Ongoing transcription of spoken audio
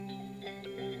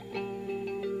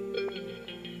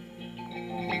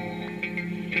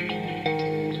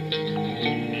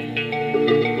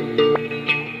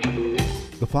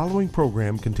following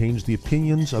program contains the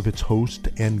opinions of its host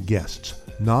and guests,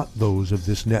 not those of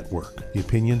this network. The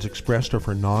opinions expressed are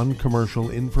for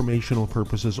non-commercial informational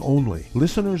purposes only.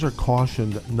 Listeners are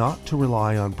cautioned not to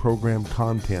rely on program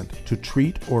content to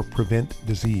treat or prevent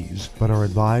disease, but are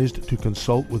advised to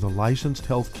consult with a licensed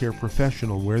healthcare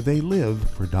professional where they live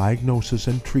for diagnosis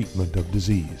and treatment of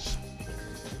disease.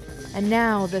 And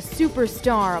now, the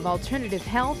superstar of alternative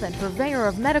health and purveyor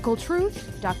of medical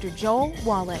truth, Dr. Joel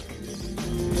Wallach.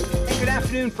 Hey, good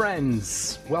afternoon,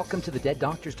 friends. Welcome to the Dead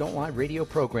Doctors Don't Lie radio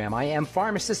program. I am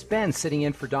Pharmacist Ben, sitting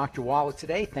in for Dr. Wallach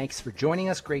today. Thanks for joining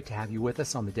us. Great to have you with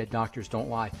us on the Dead Doctors Don't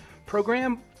Lie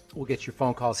program. We'll get your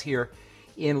phone calls here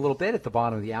in a little bit at the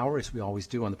bottom of the hour, as we always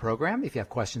do on the program. If you have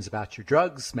questions about your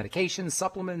drugs, medications,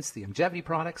 supplements, the longevity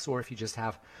products, or if you just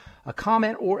have a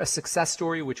comment or a success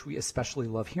story, which we especially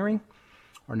love hearing,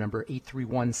 our number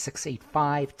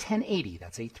 831-685-1080.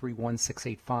 That's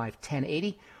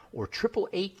 831-685-1080 or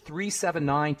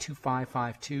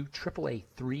 888-379-2552,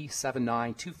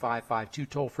 888-379-2552,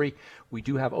 toll free. We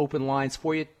do have open lines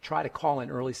for you. Try to call in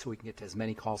early so we can get to as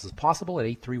many calls as possible at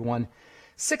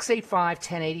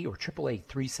 831-685-1080 or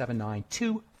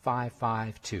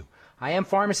 888-379-2552. I am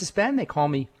Pharmacist Ben. They call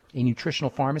me a nutritional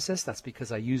pharmacist. That's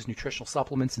because I use nutritional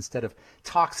supplements instead of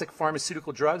toxic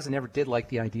pharmaceutical drugs. I never did like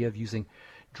the idea of using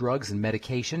drugs and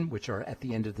medication, which are, at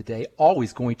the end of the day,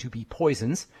 always going to be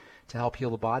poisons to help heal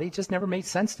the body. It just never made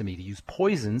sense to me to use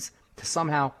poisons to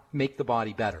somehow make the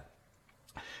body better.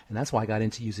 And that's why I got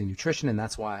into using nutrition, and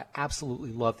that's why I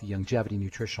absolutely love the longevity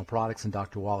nutritional products and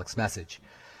Dr. Wallach's message.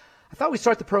 I thought we'd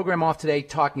start the program off today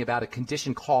talking about a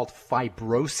condition called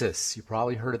fibrosis. You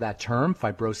probably heard of that term.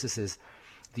 Fibrosis is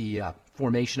the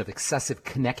formation of excessive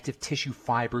connective tissue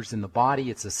fibers in the body.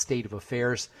 It's a state of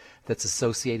affairs that's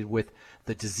associated with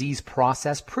the disease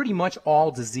process. Pretty much all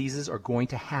diseases are going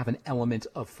to have an element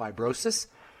of fibrosis.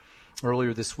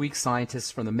 Earlier this week,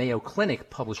 scientists from the Mayo Clinic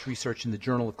published research in the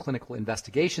Journal of Clinical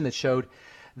Investigation that showed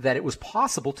that it was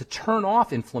possible to turn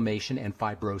off inflammation and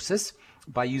fibrosis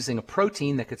by using a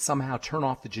protein that could somehow turn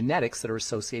off the genetics that are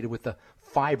associated with the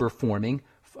fiber forming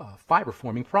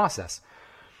process.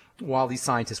 While these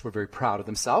scientists were very proud of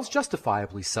themselves,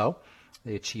 justifiably so,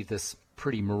 they achieved this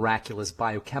pretty miraculous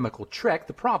biochemical trick.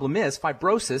 The problem is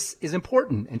fibrosis is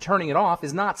important, and turning it off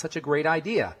is not such a great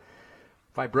idea.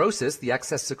 Fibrosis, the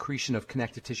excess secretion of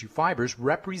connective tissue fibers,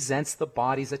 represents the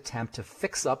body's attempt to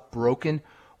fix up broken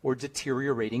or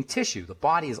deteriorating tissue. The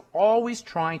body is always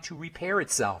trying to repair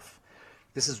itself.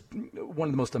 This is one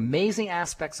of the most amazing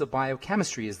aspects of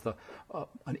biochemistry, is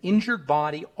an injured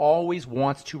body always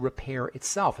wants to repair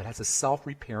itself. It has a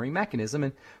self-repairing mechanism,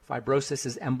 and fibrosis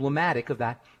is emblematic of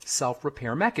that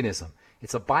self-repair mechanism.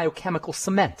 It's a biochemical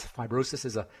cement. Fibrosis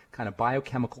is a kind of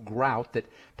biochemical grout that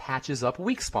patches up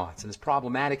weak spots. And as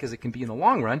problematic as it can be in the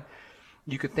long run,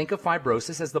 you could think of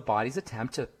fibrosis as the body's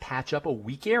attempt to patch up a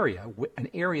weak area, an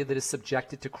area that is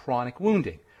subjected to chronic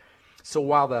wounding. So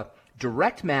while the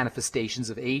direct manifestations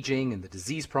of aging and the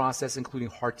disease process, including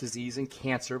heart disease and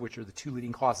cancer, which are the two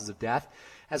leading causes of death,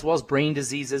 as well as brain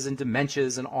diseases and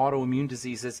dementias and autoimmune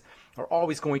diseases, are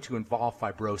always going to involve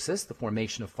fibrosis, the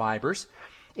formation of fibers.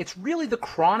 It's really the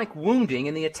chronic wounding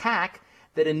and the attack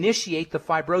that initiate the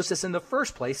fibrosis in the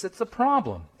first place that's the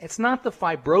problem. It's not the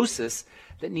fibrosis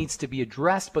that needs to be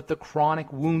addressed, but the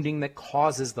chronic wounding that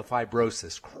causes the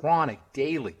fibrosis. Chronic,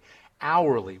 daily,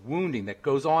 hourly wounding that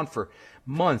goes on for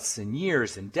months and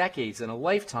years and decades and a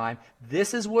lifetime.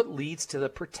 This is what leads to the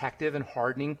protective and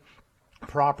hardening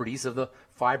properties of the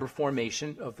fiber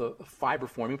formation, of the fiber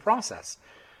forming process.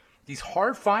 These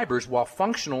hard fibers, while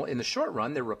functional in the short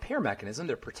run, they're repair mechanism,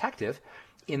 they're protective.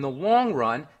 In the long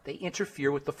run, they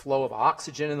interfere with the flow of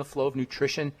oxygen and the flow of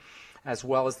nutrition, as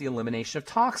well as the elimination of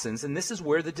toxins. And this is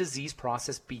where the disease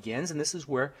process begins, and this is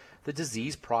where the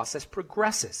disease process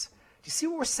progresses. Do you see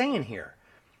what we're saying here?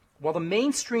 While the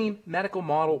mainstream medical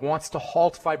model wants to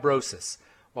halt fibrosis,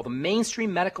 while the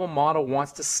mainstream medical model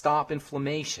wants to stop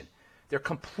inflammation, they're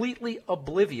completely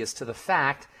oblivious to the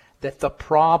fact that the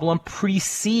problem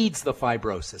precedes the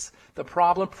fibrosis. The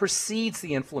problem precedes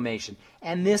the inflammation.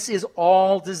 And this is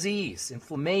all disease.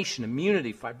 Inflammation,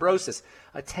 immunity, fibrosis,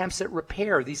 attempts at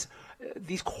repair. These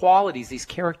qualities, these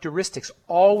characteristics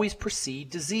always precede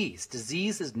disease.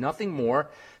 Disease is nothing more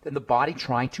than the body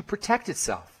trying to protect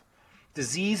itself.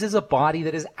 Disease is a body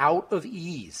that is out of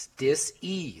ease,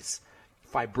 dis-ease.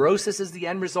 Fibrosis is the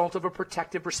end result of a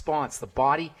protective response, the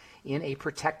body in a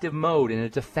protective mode, in a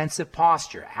defensive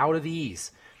posture, out of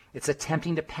ease. It's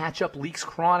attempting to patch up leaks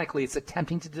chronically. It's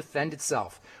attempting to defend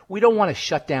itself. We don't want to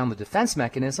shut down the defense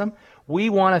mechanism. We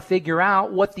want to figure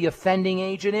out what the offending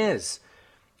agent is.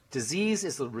 Disease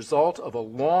is the result of a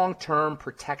long-term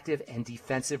protective and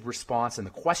defensive response. And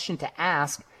the question to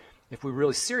ask, if we're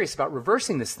really serious about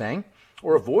reversing this thing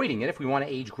or avoiding it, if we want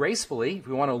to age gracefully, if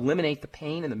we want to eliminate the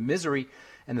pain and the misery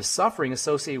and the suffering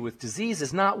associated with disease,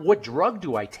 is not what drug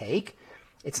do I take?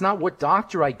 It's not what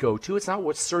doctor I go to. It's not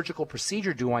what surgical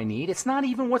procedure do I need. It's not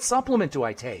even what supplement do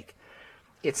I take.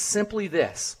 It's simply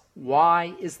this.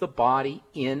 Why is the body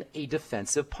in a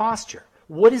defensive posture?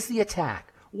 What is the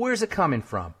attack? Where's it coming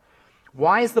from?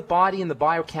 Why is the body and the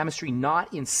biochemistry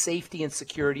not in safety and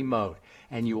security mode?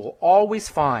 And you will always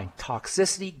find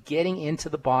toxicity getting into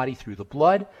the body through the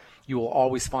blood. You will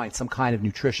always find some kind of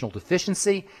nutritional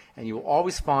deficiency, and you will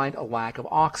always find a lack of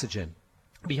oxygen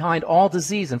behind all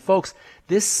disease. And folks,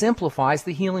 this simplifies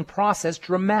the healing process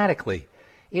dramatically.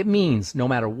 It means no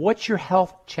matter what your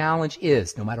health challenge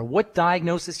is, no matter what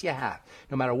diagnosis you have,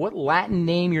 no matter what Latin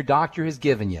name your doctor has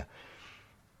given you,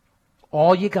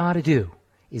 all you got to do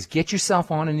is get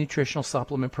yourself on a nutritional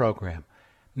supplement program.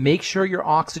 Make sure you're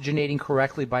oxygenating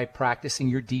correctly by practicing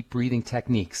your deep breathing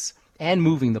techniques and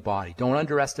moving the body. Don't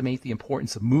underestimate the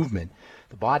importance of movement.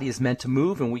 The body is meant to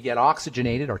move, and we get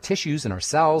oxygenated. Our tissues and our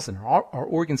cells and our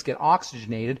organs get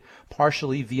oxygenated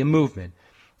partially via movement,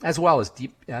 as well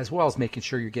as making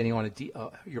sure you're getting on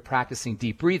you're practicing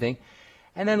deep breathing.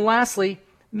 And then lastly,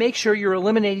 make sure you're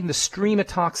eliminating the stream of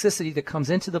toxicity that comes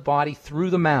into the body through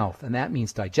the mouth, and that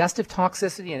means digestive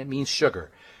toxicity, and it means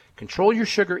sugar. Control your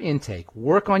sugar intake.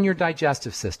 Work on your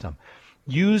digestive system.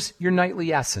 Use your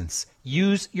nightly essence.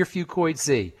 Use your Fucoid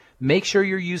Z. Make sure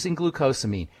you're using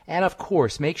glucosamine. And of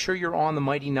course, make sure you're on the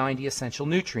Mighty 90 essential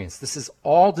nutrients. This is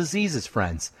all diseases,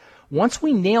 friends. Once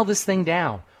we nail this thing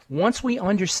down, once we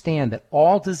understand that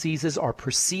all diseases are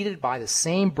preceded by the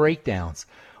same breakdowns,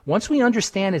 once we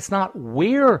understand it's not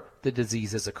where the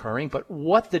disease is occurring, but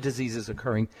what the disease is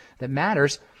occurring that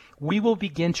matters, we will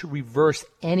begin to reverse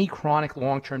any chronic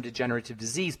long-term degenerative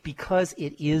disease because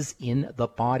it is in the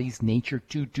body's nature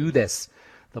to do this.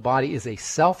 The body is a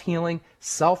self-healing,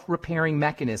 self-repairing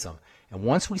mechanism. And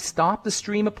once we stop the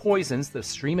stream of poisons, the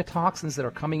stream of toxins that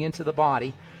are coming into the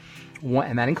body,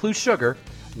 and that includes sugar,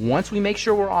 once we make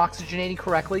sure we're oxygenating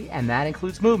correctly, and that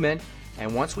includes movement,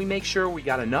 and once we make sure we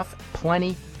got enough,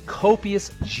 plenty,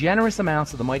 copious, generous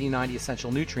amounts of the Mighty 90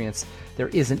 essential nutrients, there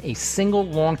isn't a single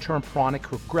long-term chronic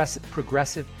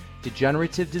progressive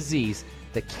degenerative disease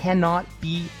that cannot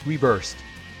be reversed.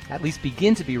 At least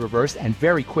begin to be reversed, and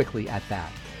very quickly at that.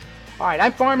 All right,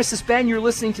 I'm Pharmacist Ben. You're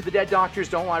listening to the Dead Doctors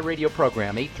Don't Lie radio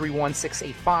program.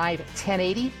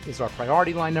 831-685-1080 is our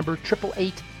priority line number.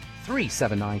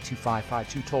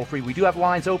 888-379-2552 toll free. We do have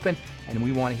lines open, and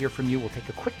we want to hear from you. We'll take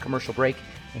a quick commercial break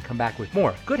and come back with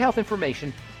more good health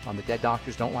information on the Dead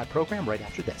Doctors Don't Lie program right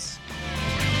after this.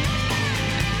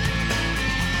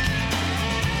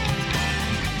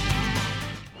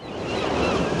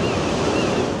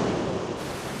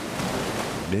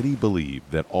 Many believe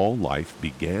that all life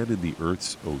began in the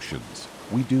Earth's oceans.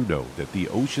 We do know that the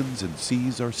oceans and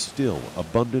seas are still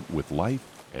abundant with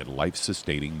life and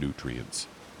life-sustaining nutrients.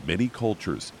 Many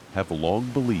cultures have long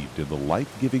believed in the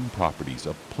life-giving properties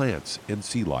of plants and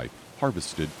sea life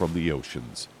harvested from the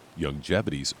oceans.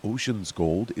 Youngevity's Ocean's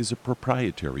Gold is a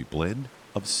proprietary blend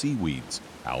of seaweeds,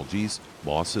 algae,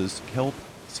 mosses, kelp,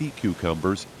 sea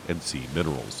cucumbers, and sea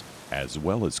minerals, as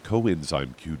well as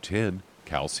coenzyme Q10,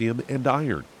 calcium, and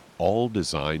iron, all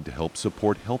designed to help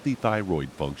support healthy thyroid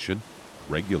function,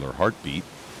 regular heartbeat,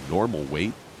 normal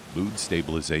weight, mood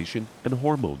stabilization, and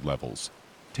hormone levels.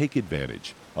 Take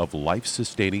advantage of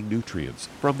life-sustaining nutrients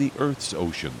from the Earth's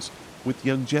oceans with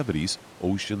Youngevity's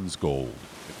Ocean's Gold.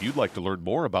 If you'd like to learn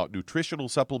more about nutritional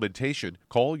supplementation,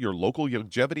 call your local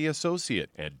Youngevity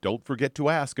associate, and don't forget to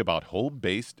ask about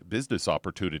home-based business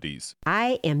opportunities.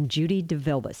 I am Judy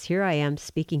DeVilbus. Here I am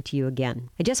speaking to you again.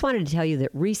 I just wanted to tell you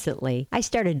that recently I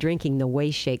started drinking the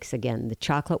Whey Shakes again, the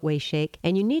chocolate Whey Shake.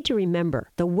 And you need to remember,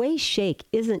 the Whey Shake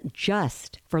isn't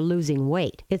just for losing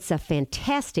weight. It's a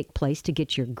fantastic place to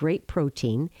get your great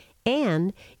protein.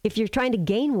 And if you're trying to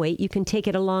gain weight, you can take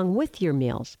it along with your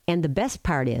meals. And the best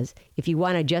part is, if you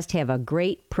want to just have a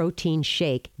great protein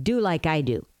shake, do like I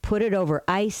do. Put it over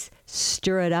ice,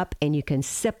 stir it up, and you can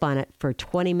sip on it for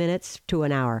 20 minutes to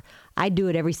an hour. I do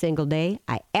it every single day.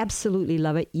 I absolutely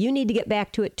love it. You need to get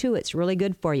back to it too. It's really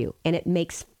good for you. And it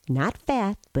makes not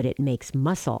fat, but it makes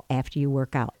muscle after you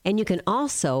work out. And you can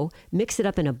also mix it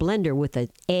up in a blender with an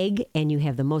egg, and you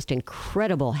have the most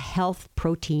incredible health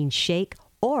protein shake.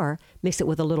 Or mix it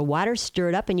with a little water, stir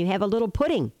it up, and you have a little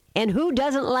pudding. And who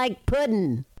doesn't like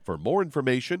pudding? For more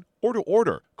information or to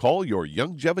order, call your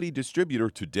Youngevity distributor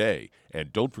today.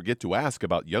 And don't forget to ask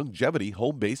about Youngevity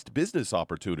home-based business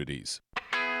opportunities.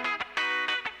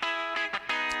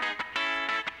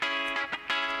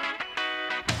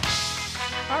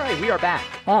 Hey, we are back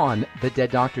on the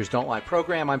Dead Doctors Don't Lie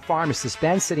program. I'm Pharmacist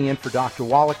Ben, sitting in for Dr.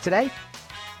 Wallach today.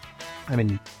 I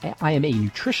am a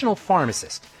nutritional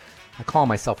pharmacist. I call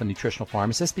myself a nutritional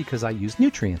pharmacist because I use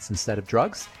nutrients instead of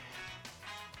drugs.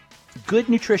 Good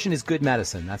nutrition is good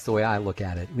medicine. That's the way I look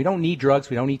at it. We don't need drugs.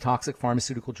 We don't need toxic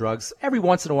pharmaceutical drugs. Every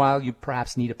once in a while, you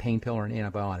perhaps need a pain pill or an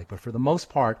antibiotic. But for the most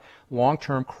part,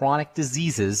 long-term chronic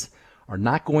diseases are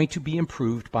not going to be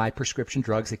improved by prescription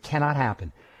drugs. It cannot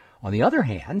happen. On the other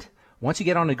hand, once you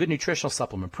get on a good nutritional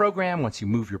supplement program, once you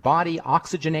move your body,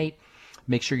 oxygenate,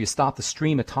 make sure you stop the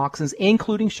stream of toxins,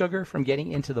 including sugar, from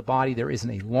getting into the body, there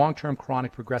isn't a long-term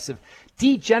chronic progressive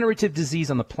degenerative disease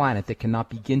on the planet that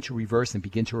cannot begin to reverse and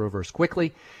begin to reverse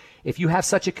quickly. If you have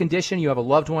such a condition, you have a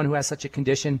loved one who has such a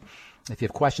condition, if you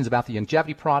have questions about the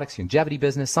longevity products, longevity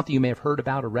business, something you may have heard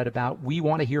about or read about, we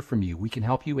want to hear from you. We can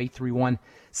help you.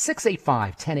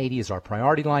 831-685-1080 is our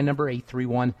priority line number,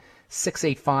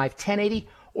 831-685-1080,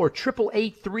 or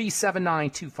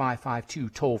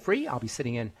 888-379-2552, toll free. I'll be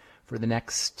sitting in for the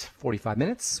next 45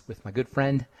 minutes with my good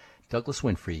friend, Douglas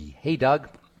Winfrey. Hey, Doug.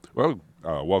 Well,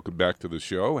 welcome back to the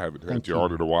show. Haven't had you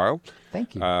on in a while.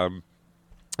 Thank you.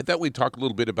 I thought we'd talk a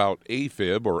little bit about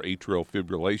AFib, or atrial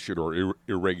fibrillation, or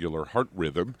irregular heart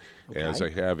rhythm, as I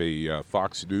have a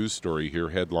Fox News story here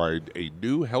headlined, "A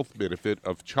New Health Benefit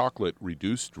of Chocolate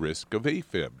Reduced Risk of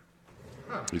AFib."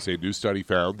 They say a new study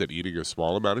found that eating a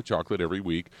small amount of chocolate every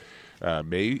week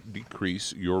may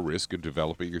decrease your risk of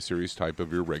developing a serious type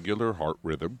of irregular heart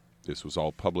rhythm. This was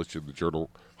all published in the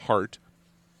journal Heart.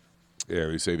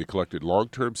 And they say they collected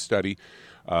long-term study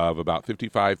of about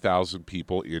 55,000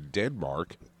 people in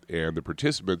Denmark, and the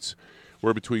participants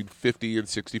were between 50 and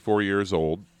 64 years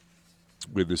old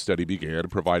when the study began, and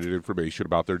provided information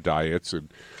about their diets,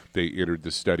 and they entered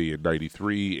the study in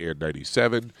 93 and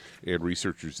 97, and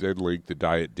researchers then linked the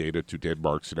diet data to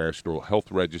Denmark's national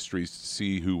health registries to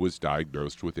see who was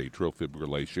diagnosed with atrial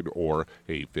fibrillation, or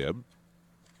AFib.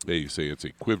 They say it's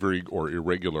a quivering or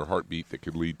irregular heartbeat that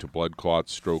can lead to blood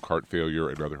clots, stroke, heart failure,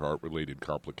 and other heart-related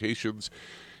complications.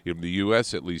 In the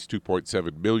U.S., at least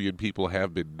 2.7 million people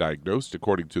have been diagnosed,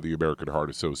 according to the American Heart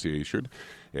Association,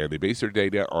 and they base their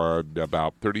data on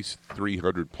about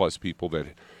 3,300 plus people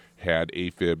that had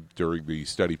AFib during the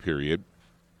study period,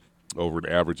 over an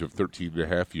average of 13 and a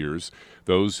half years.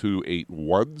 Those who ate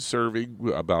one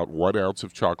serving, about 1 ounce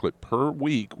of chocolate per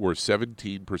week, were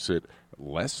 17%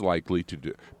 less likely to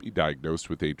be diagnosed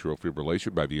with atrial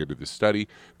fibrillation by the end of the study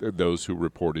than those who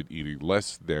reported eating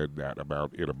less than that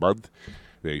amount in a month.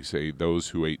 They say those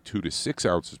who ate 2 to 6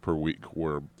 ounces per week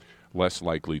were less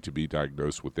likely to be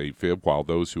diagnosed with AFib, while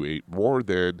those who ate more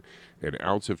than an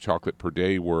ounce of chocolate per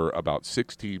day were about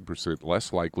 16%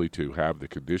 less likely to have the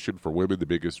condition. For women, the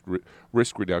biggest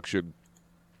risk reduction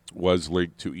was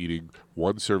linked to eating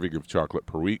one serving of chocolate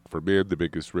per week. For men, the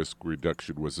biggest risk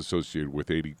reduction was associated with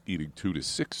eating 2 to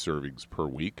 6 servings per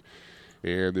week.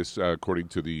 And this, according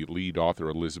to the lead author,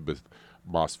 Elizabeth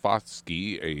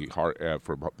Mosfowski,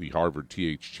 from the Harvard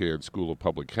T.H. Chan School of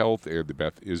Public Health and the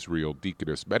Beth Israel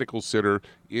Deaconess Medical Center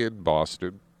in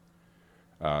Boston,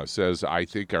 says, "I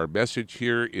think our message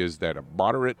here is that a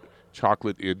moderate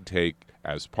chocolate intake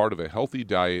as part of a healthy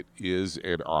diet is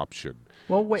an option."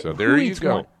 Well, wait, so there you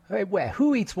go.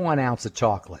 Who eats 1 ounce of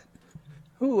chocolate?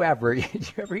 Whoever? Did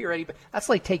you ever hear anybody? That's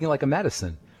like taking like a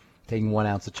medicine, taking 1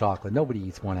 ounce of chocolate. Nobody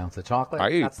eats 1 ounce of chocolate. I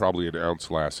ate probably an ounce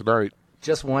last night.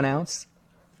 Just 1 ounce?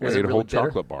 I ate a whole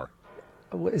chocolate bar.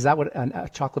 Is that what a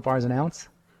chocolate bar is, an ounce?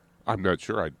 I'm not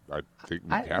sure. I think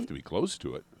we'd have to be close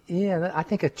to it. Yeah, I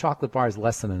think a chocolate bar is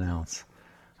less than an ounce.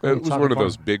 It was one of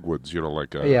those big ones,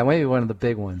 like a... Yeah, maybe one of the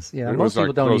big ones. Yeah, most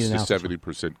people don't eat an ounce. It was close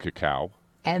to 70% cacao.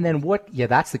 And then what? Yeah,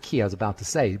 that's the key. I was about to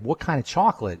say, what kind of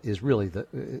chocolate is really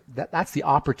that's the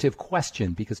operative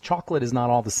question, because chocolate is not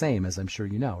all the same, as I'm sure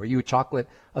you know. Are you a chocolate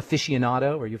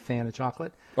aficionado? Are you a fan of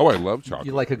chocolate? Oh, I love chocolate.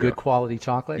 You like a good quality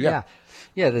chocolate? Yeah.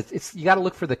 It's you got to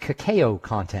look for the cacao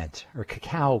content or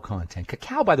cacao content.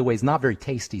 Cacao, by the way, is not very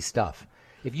tasty stuff.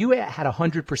 If you had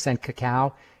 100%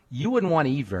 cacao, you wouldn't want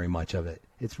to eat very much of it.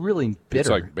 It's really bitter. It's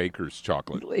like Baker's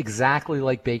chocolate. Exactly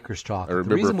like Baker's chocolate. I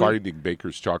remember finding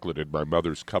Baker's chocolate in my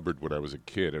mother's cupboard when I was a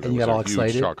kid, and I was a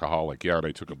huge chocoholic. Yeah, and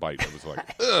I took a bite. I was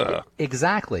like, ugh.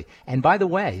 Exactly. And by the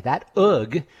way, that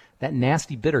that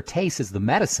nasty bitter taste is the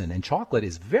medicine, and chocolate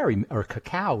is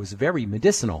cacao is very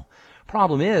medicinal.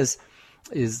 Problem is,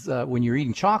 is when you're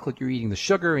eating chocolate, you're eating the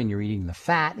sugar and you're eating the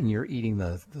fat and you're eating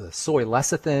the soy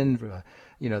lecithin,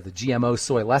 the GMO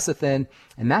soy lecithin.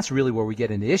 And that's really where we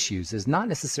get into issues, is not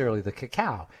necessarily the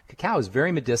cacao. Cacao is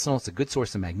very medicinal. It's a good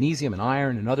source of magnesium and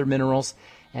iron and other minerals.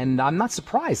 And I'm not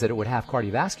surprised that it would have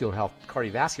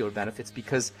cardiovascular benefits,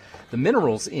 because the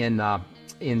minerals in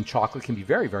chocolate can be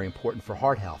very, very important for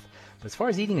heart health. But as far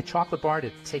as eating a chocolate bar to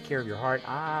take care of your heart,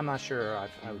 I'm not sure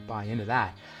I would buy into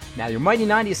that. Now, your Mighty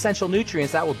 90 essential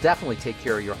nutrients, that will definitely take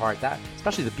care of your heart, that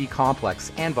especially the B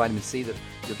complex and vitamin C. That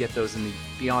you'll get those in the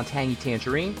Beyond Tangy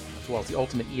Tangerine, as well as the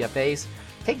Ultimate EFAs.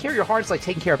 Take care of your heart is like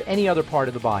taking care of any other part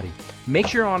of the body. Make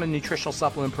sure you're on a nutritional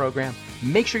supplement program.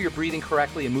 Make sure you're breathing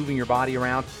correctly and moving your body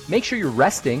around. Make sure you're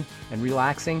resting and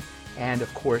relaxing. And,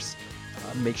 of course,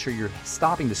 make sure you're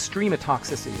stopping the stream of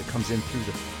toxicity that comes in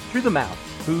through the mouth,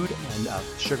 food and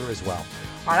sugar as well.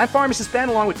 All right, I'm Pharmacist Ben,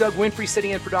 along with Doug Winfrey, sitting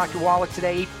in for Dr. Wallach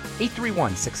today.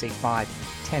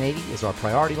 831-685-1080 is our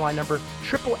priority line number.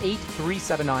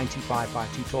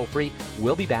 888-379-2552, toll free.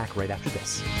 We'll be back right after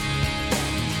this.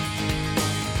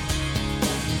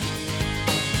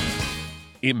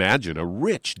 Imagine a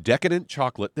rich, decadent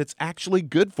chocolate that's actually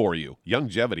good for you.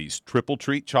 Youngevity's Triple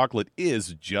Treat chocolate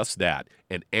is just that,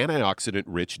 an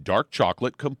antioxidant-rich dark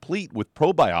chocolate complete with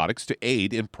probiotics to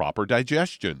aid in proper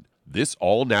digestion. This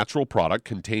all-natural product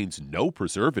contains no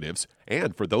preservatives,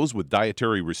 and for those with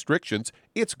dietary restrictions,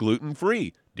 it's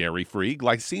gluten-free, dairy-free,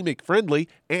 glycemic-friendly,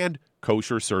 and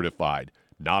kosher certified.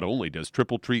 Not only does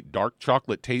Triple Treat dark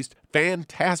chocolate taste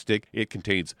fantastic, it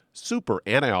contains super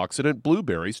antioxidant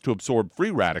blueberries to absorb free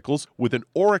radicals with an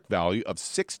ORAC value of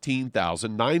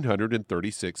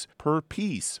 16,936 per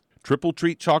piece. Triple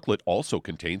Treat chocolate also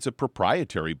contains a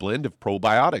proprietary blend of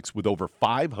probiotics with over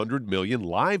 500 million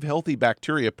live healthy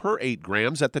bacteria per 8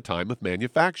 grams at the time of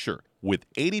manufacture, with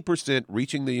 80%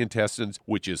 reaching the intestines,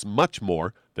 which is much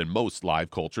more than most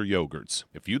live culture yogurts.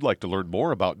 If you'd like to learn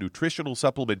more about nutritional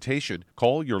supplementation,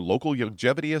 call your local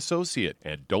Youngevity associate,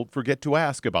 and don't forget to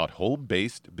ask about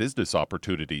home-based business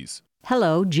opportunities.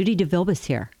 Hello, Judy DeVilbus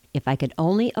here. If I could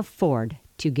only afford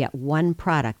to get one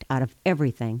product out of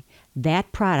everything, that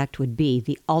product would be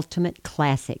the Ultimate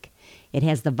Classic. It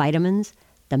has the vitamins,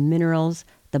 the minerals,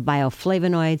 the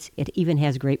bioflavonoids. It even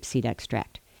has grapeseed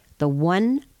extract. The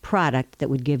one product that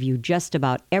would give you just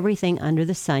about everything under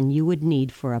the sun you would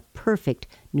need for a perfect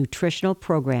nutritional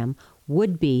program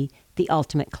would be the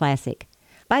Ultimate Classic.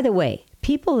 By the way,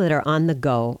 people that are on the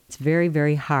go, it's very,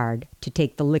 very hard to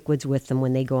take the liquids with them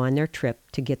when they go on their trip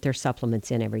to get their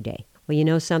supplements in every day. Well, you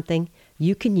know something?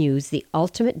 You can use the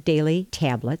Ultimate Daily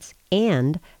tablets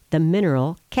and the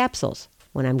mineral capsules.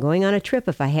 When I'm going on a trip,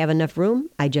 if I have enough room,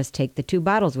 I just take the 2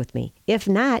 bottles with me. If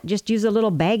not, just use a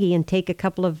little baggie and take a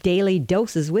couple of daily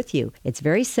doses with you. It's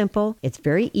very simple. It's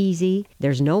very easy.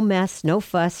 There's no mess, no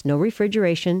fuss, no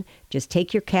refrigeration. Just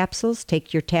take your capsules,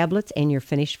 take your tablets, and you're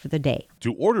finished for the day.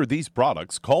 To order these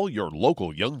products, call your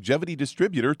local Youngevity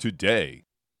distributor today.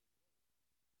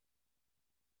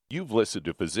 You've listened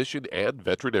to physician and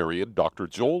veterinarian Dr.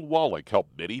 Joel Wallach help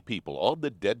many people on the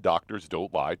Dead Doctors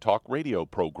Don't Lie talk radio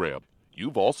program.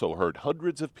 You've also heard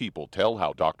hundreds of people tell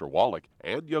how Dr. Wallach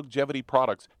and Youngevity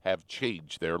products have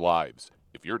changed their lives.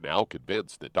 If you're now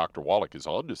convinced that Dr. Wallach is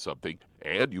onto something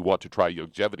and you want to try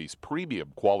Youngevity's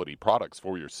premium quality products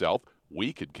for yourself,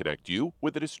 we can connect you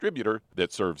with a distributor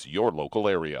that serves your local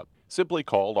area. Simply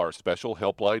call our special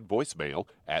helpline voicemail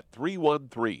at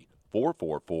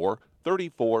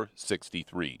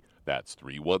 313-444-3463. That's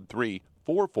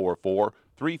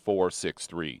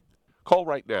 313-444-3463. Call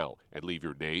right now and leave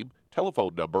your name,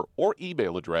 telephone number, or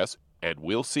email address, and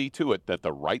we'll see to it that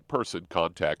the right person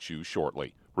contacts you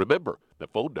shortly. Remember, the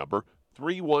phone number,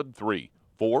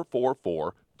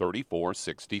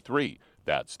 313-444-3463.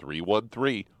 That's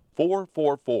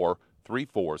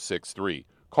 313-444-3463.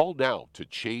 Call now to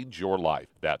change your life.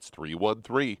 That's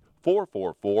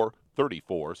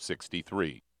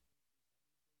 313-444-3463.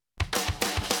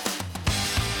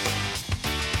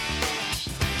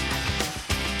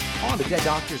 On the Dead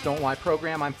Doctors Don't Lie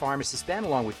program, I'm Pharmacist Ben,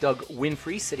 along with Doug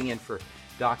Winfrey, sitting in for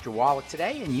Dr. Wallach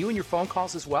today, and you and your phone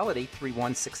calls as well at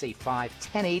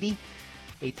 831-685-1080,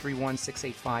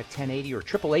 831-685-1080, or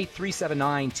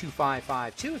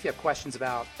 888-379-2552 if you have questions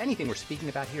about anything we're speaking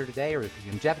about here today, or the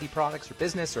Youngevity products or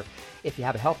business, or if you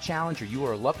have a health challenge or you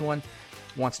or a loved one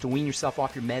wants to wean yourself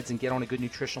off your meds and get on a good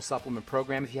nutritional supplement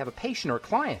program, if you have a patient or a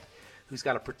client who's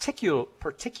got a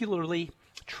particularly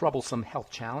troublesome health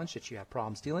challenge that you have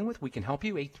problems dealing with, we can help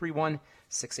you.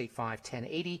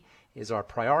 831-685-1080 is our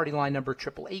priority line number.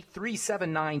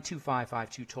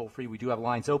 888-379-2552, toll free. We do have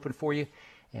lines open for you,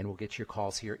 and we'll get your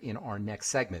calls here in our next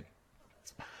segment.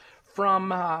 From,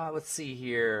 let's see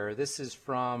here, this is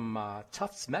from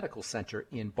Tufts Medical Center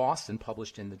in Boston,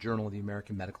 published in the Journal of the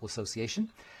American Medical Association.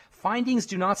 Findings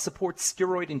do not support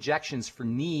steroid injections for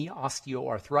knee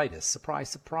osteoarthritis. Surprise,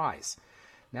 surprise.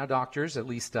 Now doctors, at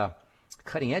least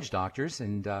cutting-edge doctors,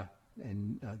 and the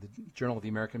Journal of the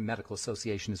American Medical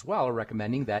Association as well, are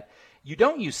recommending that you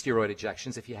don't use steroid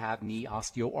injections if you have knee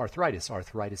osteoarthritis,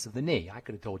 arthritis of the knee. I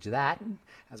could have told you that,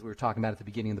 as we were talking about at the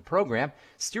beginning of the program.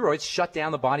 Steroids shut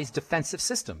down the body's defensive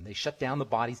system. They shut down the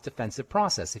body's defensive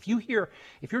process. If you're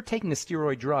taking a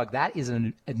steroid drug, that is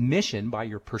an admission by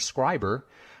your prescriber,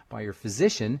 by your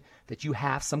physician, that you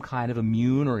have some kind of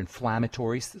immune or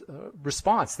inflammatory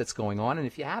response that's going on. And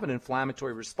if you have an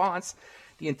inflammatory response,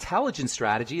 the intelligent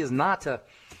strategy is not to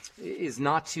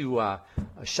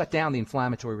shut down the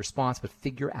inflammatory response, but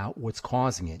figure out what's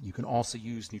causing it. You can also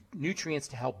use nutrients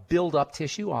to help build up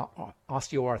tissue.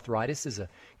 Osteoarthritis is a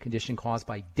condition caused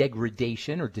by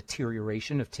degradation or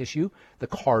deterioration of tissue, the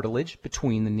cartilage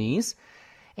between the knees.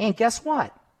 And guess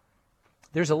what?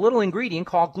 There's a little ingredient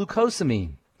called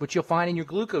glucosamine, which you'll find in your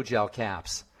glucogel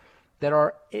caps, that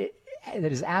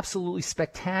is absolutely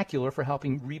spectacular for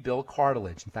helping rebuild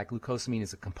cartilage. In fact, glucosamine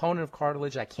is a component of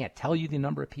cartilage. I can't tell you the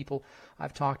number of people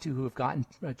I've talked to who have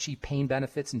achieved pain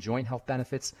benefits and joint health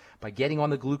benefits by getting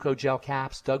on the glucogel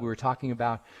caps. Doug, we were talking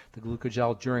about the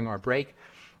glucogel during our break,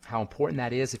 how important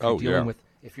that is if you're dealing with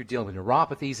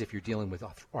neuropathies, if you're dealing with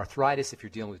arthritis, if you're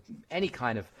dealing with any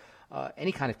kind of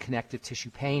connective tissue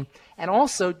pain. And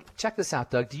also, check this out,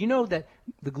 Doug. Do you know that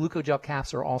the glucogel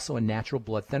caps are also a natural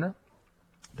blood thinner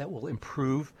that will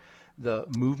improve the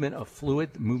movement of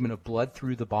fluid, the movement of blood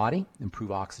through the body,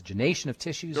 improve oxygenation of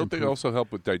tissues? Don't they also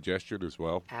help with digestion as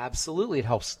well? Absolutely. It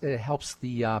helps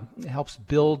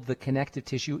build the connective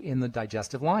tissue in the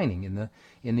digestive lining,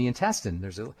 in the intestine.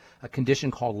 There's a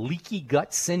condition called leaky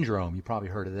gut syndrome. You probably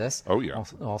heard of this. Oh, yeah.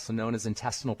 Also known as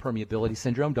intestinal permeability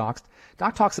syndrome. Doc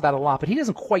talks about it a lot, but he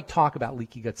doesn't quite talk about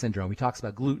leaky gut syndrome. He talks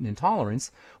about gluten intolerance,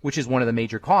 which is one of the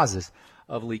major causes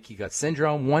of leaky gut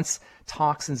syndrome. Once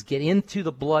toxins get into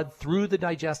the blood through the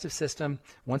digestive system,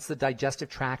 once the digestive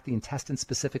tract, the intestine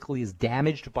specifically, is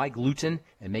damaged by gluten,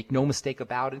 and make no mistake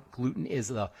about it, gluten is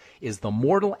the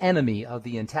mortal enemy of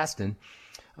the intestine.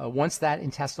 Once that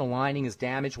intestinal lining is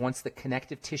damaged, once the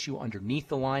connective tissue underneath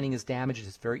the lining is damaged,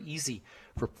 it's very easy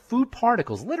for food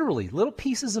particles, literally little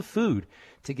pieces of food,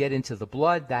 to get into the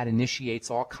blood. That initiates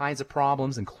all kinds of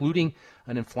problems, including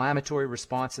an inflammatory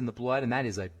response in the blood, and that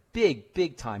is a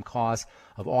big time cause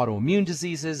of autoimmune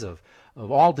diseases, of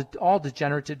all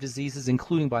degenerative diseases,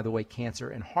 including, by the way, cancer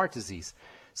and heart disease.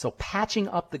 So patching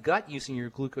up the gut using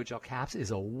your glucogel caps is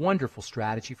a wonderful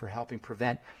strategy for helping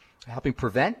prevent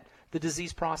the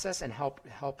disease process and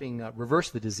helping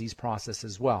reverse the disease process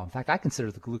as well. In fact, I consider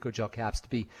the glucogel caps to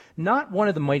be not one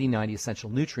of the Mighty 90 essential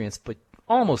nutrients, but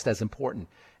almost as important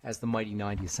as the Mighty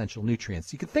 90 essential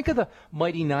nutrients. You can think of the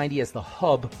Mighty 90 as the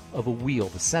hub of a wheel,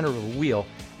 the center of a wheel,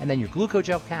 and then your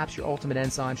glucogel caps, your ultimate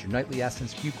enzymes, your nightly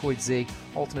essence, Fucoid Z,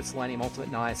 ultimate selenium,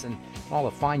 ultimate niacin, all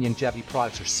the fine longevity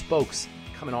products are spokes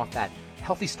coming off that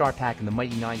Healthy Start Pack and the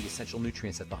Mighty 90 essential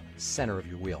nutrients at the center of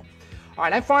your wheel. All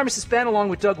right, I'm Pharmacist Ben along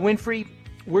with Doug Winfrey.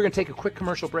 We're going to take a quick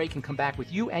commercial break and come back with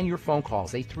you and your phone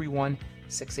calls.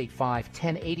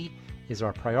 831-685-1080 is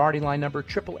our priority line number,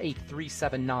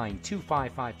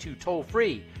 888-379-2552, toll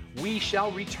free. We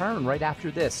shall return right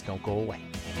after this. Don't go away.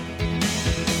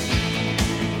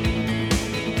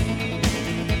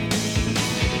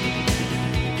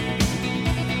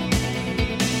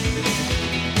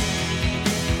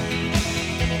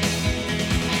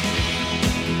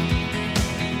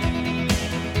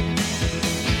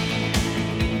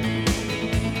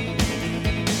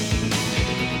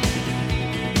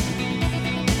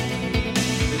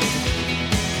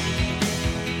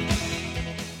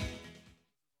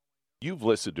 You've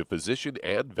listened to physician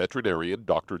and veterinarian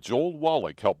Dr. Joel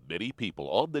Wallach help many people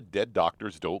on the Dead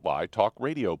Doctors Don't Lie talk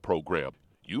radio program.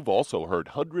 You've also heard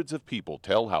hundreds of people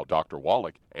tell how Dr.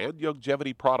 Wallach and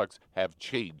Youngevity products have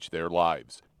changed their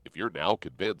lives. If you're now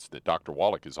convinced that Dr.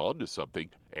 Wallach is onto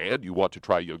something and you want to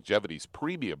try Youngevity's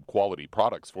premium quality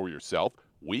products for yourself,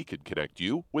 we can connect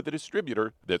you with a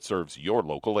distributor that serves your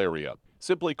local area.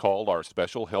 Simply call our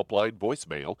special helpline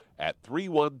voicemail at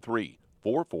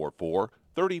 313-444-3463.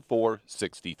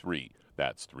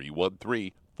 That's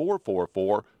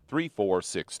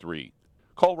 313-444-3463.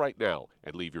 Call right now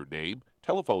and leave your name,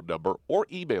 telephone number, or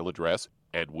email address,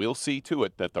 and we'll see to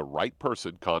it that the right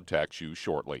person contacts you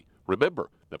shortly. Remember,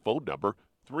 the phone number,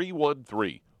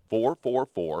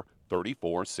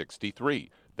 313-444-3463.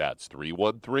 That's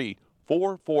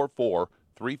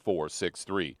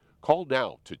 313-444-3463. Call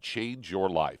now to change your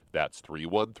life. That's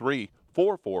 313-444-3463.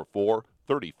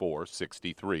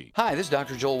 444-3463. Hi, this is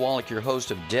Dr. Joel Wallach, your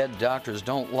host of Dead Doctors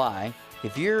Don't Lie.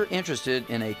 If you're interested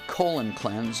in a colon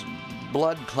cleanse,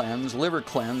 blood cleanse, liver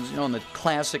cleanse, in the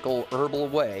classical herbal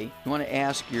way, you want to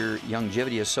ask your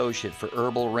Youngevity associate for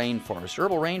Herbal Rainforest.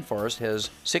 Herbal Rainforest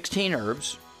has 16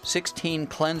 herbs, 16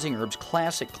 cleansing herbs,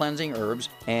 classic cleansing herbs,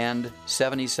 and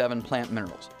 77 plant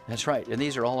minerals. That's right, and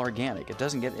these are all organic. It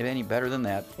doesn't get any better than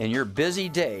that. In your busy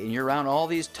day, and you're around all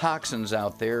these toxins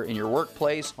out there in your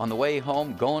workplace, on the way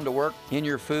home, going to work, in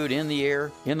your food, in the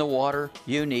air, in the water,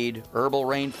 you need Herbal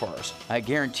Rainforest. I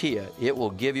guarantee you, it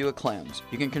will give you a cleanse.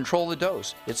 You can control the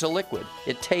dose. It's a liquid.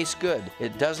 It tastes good.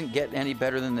 It doesn't get any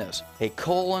better than this. A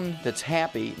colon that's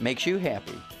happy makes you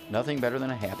happy. Nothing better than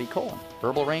a happy colon.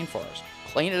 Herbal Rainforest.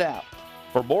 Clean it out.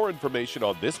 For more information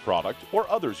on this product or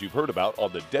others you've heard about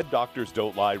on the Dead Doctors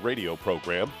Don't Lie radio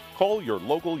program, call your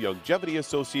local Youngevity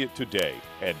associate today.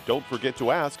 And don't forget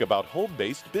to ask about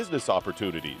home-based business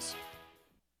opportunities.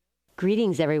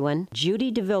 Greetings, everyone. Judy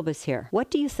DeVilbus here.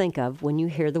 What do you think of when you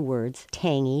hear the words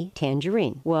tangy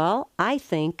tangerine? Well, I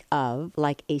think of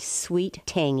like a sweet,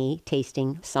 tangy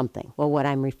tasting something. Well, what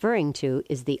I'm referring to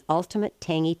is the Ultimate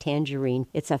Tangy Tangerine.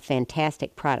 It's a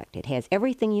fantastic product. It has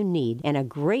everything you need, and a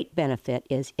great benefit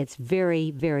is it's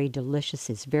very, very delicious.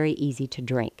 It's very easy to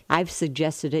drink. I've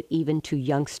suggested it even to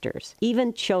youngsters.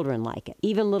 Even children like it.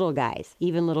 Even little guys.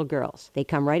 Even little girls. They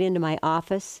come right into my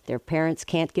office. Their parents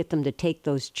can't get them to take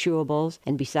those chewable,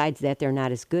 and besides that, they're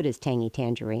not as good as Tangy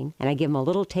Tangerine. And I give them a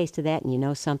little taste of that, and you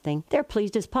know something? They're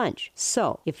pleased as punch.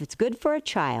 So, if it's good for a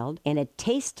child and it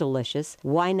tastes delicious,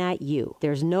 why not you?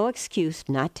 There's no excuse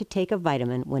not to take a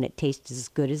vitamin when it tastes as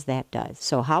good as that does.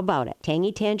 So how about it?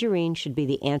 Tangy Tangerine should be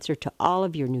the answer to all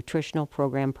of your nutritional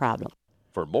program problems.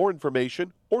 For more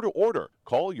information or to order,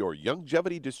 call your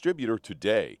Youngevity distributor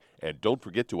today. And don't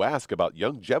forget to ask about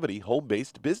Youngevity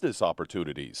home-based business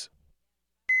opportunities.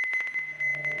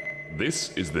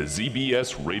 This is the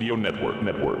ZBS Radio Network.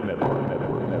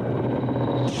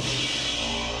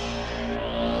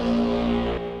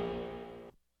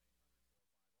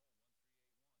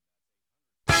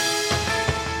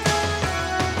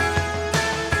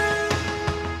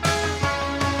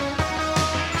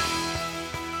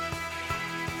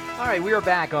 All right, we are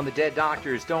back on the Dead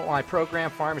Doctors Don't Lie program.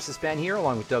 Pharmacist Ben here,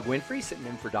 along with Doug Winfrey, sitting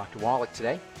in for Dr. Wallach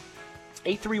today.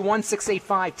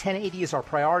 831-685-1080 is our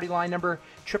priority line number.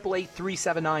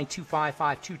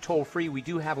 888-379-2552, toll free. We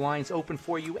do have lines open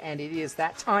for you, and it is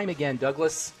that time again,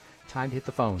 Douglas. Time to hit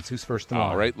the phones. Who's first in line?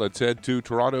 All right, let's head to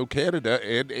Toronto, Canada.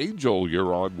 And Angel,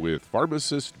 you're on with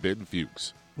pharmacist Ben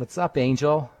Fuchs. What's up,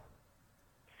 Angel?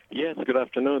 Yes, good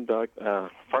afternoon, Doc.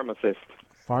 Pharmacist.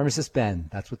 Pharmacist Ben.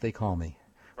 That's what they call me.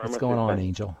 What's going on,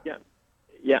 Angel? Yeah.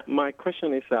 My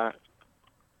question is,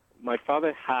 my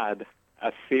father had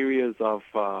a series of,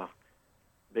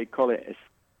 they call it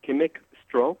ischemic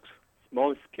strokes,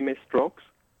 small ischemic strokes.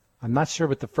 I'm not sure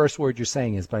what the first word you're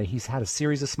saying is, but he's had a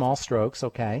series of small strokes.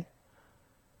 Okay.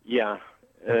 Yeah.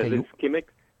 Okay, ischemic.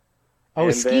 Oh,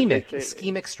 ischemic.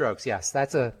 Ischemic strokes. Yes,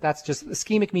 that's just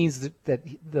ischemic means that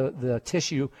the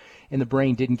tissue in the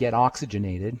brain didn't get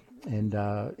oxygenated and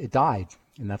it died.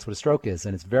 And that's what a stroke is,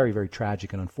 and it's very, very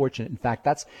tragic and unfortunate. In fact,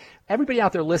 that's everybody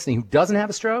out there listening who doesn't have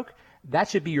a stroke. That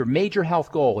should be your major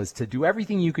health goal, is to do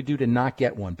everything you could do to not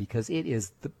get one, because it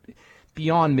is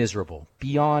beyond miserable.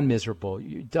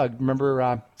 Doug, remember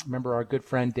our good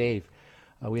friend Dave?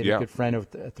 We had a good friend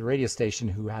at the radio station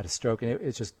who had a stroke, and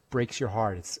it just breaks your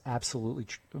heart. It's absolutely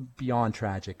beyond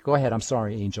tragic. Go ahead. I'm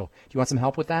sorry, Angel. Do you want some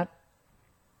help with that?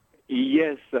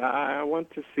 Yes, I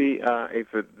want to see if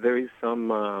there is some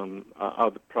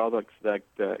other products that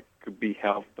could be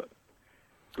helped.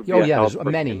 There's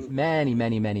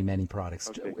many products.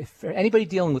 Okay. If anybody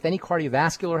dealing with any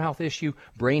cardiovascular health issue,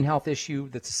 brain health issue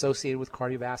that's associated with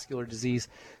cardiovascular disease,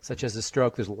 such as a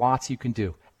stroke, there's lots you can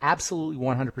do. Absolutely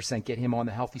 100% get him on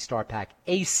the Healthy Start Pack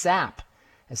ASAP,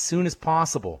 as soon as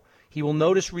possible. He will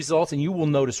notice results, and you will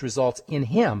notice results in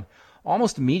him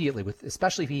almost immediately,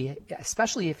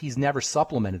 especially if he's never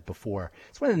supplemented before.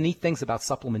 It's one of the neat things about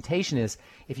supplementation is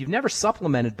if you've never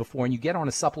supplemented before and you get on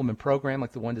a supplement program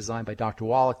like the one designed by Dr.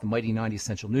 Wallach, the Mighty 90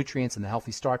 Essential Nutrients and the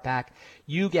Healthy Start Pack,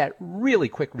 you get really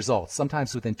quick results,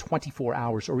 sometimes within 24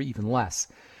 hours or even less.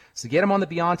 So get him on the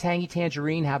Beyond Tangy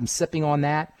Tangerine, have him sipping on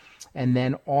that, and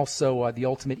then also the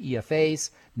Ultimate EFAs,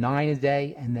 9 a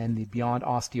day, and then the Beyond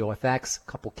OsteoFX, a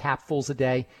couple capfuls a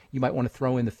day. You might want to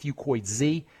throw in the Fucoid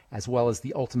Z as well as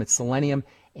the Ultimate Selenium.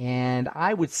 And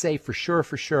I would say for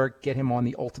sure, get him on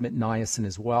the Ultimate Niacin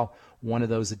as well, one of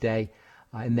those a day.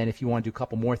 And then if you want to do a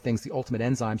couple more things, the Ultimate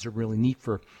enzymes are really neat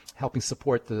for helping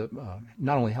support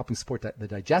not only helping support the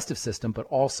digestive system, but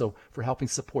also for helping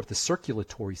support the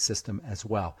circulatory system as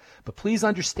well. But please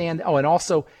understand, and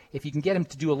also if you can get him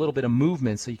to do a little bit of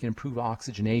movement so you can improve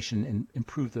oxygenation and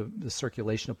improve the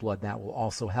circulation of blood, that will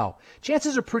also help.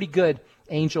 Chances are pretty good,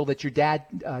 Angel, that your dad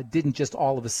didn't just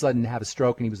all of a sudden have a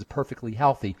stroke and he was perfectly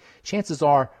healthy. Chances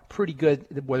are pretty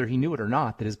good, whether he knew it or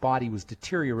not, that his body was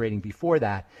deteriorating before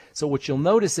that. So what you'll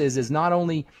notice is not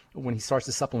only when he starts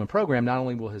the supplement program, not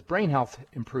only will his brain health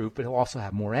improve, but he'll also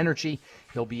have more energy.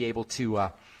 He'll be able to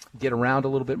get around a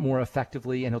little bit more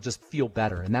effectively, and he'll just feel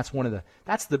better. And that's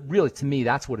really, to me,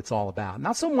 that's what it's all about.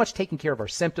 Not so much taking care of our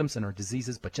symptoms and our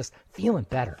diseases, but just feeling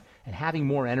better and having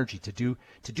more energy to do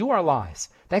our lives.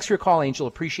 Thanks for your call, Angel.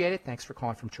 Appreciate it. Thanks for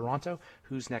calling from Toronto.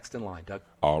 Who's next in line, Doug?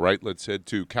 All right, let's head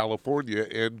to California.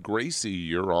 And Gracie,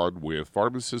 you're on with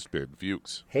pharmacist Ben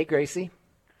Fuchs. Hey, Gracie.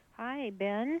 Hi,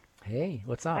 Ben. Hey,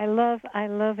 what's up? I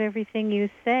love everything you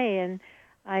say, and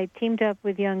I teamed up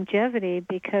with Youngevity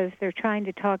because they're trying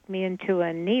to talk me into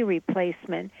a knee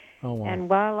replacement. Oh, wow. And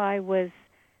while I was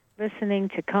listening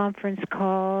to conference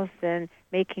calls and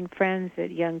making friends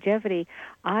at Youngevity,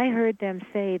 I heard them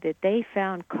say that they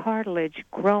found cartilage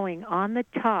growing on the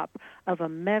top of a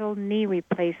metal knee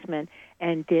replacement.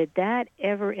 And did that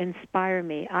ever inspire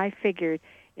me? I figured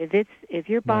if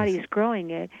your body's growing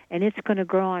it and it's going to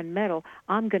grow on metal,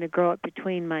 I'm going to grow it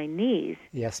between my knees.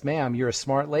 Yes, ma'am. You're a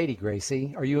smart lady,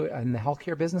 Gracie. Are you in the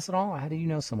healthcare business at all? How do you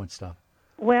know so much stuff?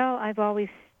 Well, I've always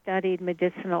studied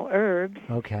medicinal herbs.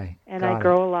 Okay. And I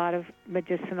grow a lot of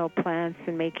medicinal plants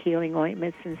and make healing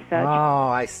ointments and such. Oh,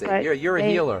 I see. But You're a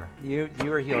healer.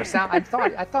 You're a healer.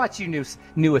 I thought you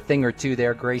knew a thing or two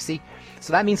there, Gracie.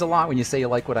 So that means a lot when you say you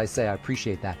like what I say. I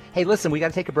appreciate that. Hey, listen, we got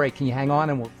to take a break. Can you hang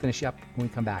on and we'll finish up when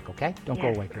we come back, okay? Don't go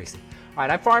away, Gracie. All right,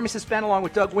 I'm Pharmacist Ben along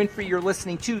with Doug Winfrey. You're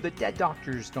listening to the Dead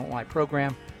Doctors Don't Lie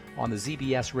program on the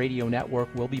ZBS Radio Network.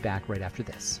 We'll be back right after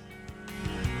this.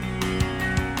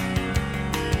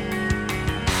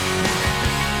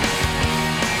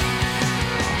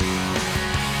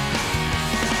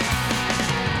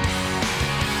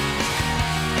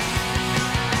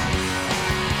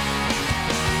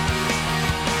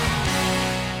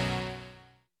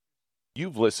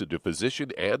 You've listened to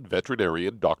physician and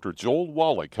veterinarian Dr. Joel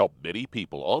Wallach help many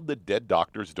people on the Dead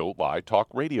Doctors Don't Lie talk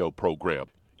radio program.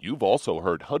 You've also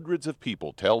heard hundreds of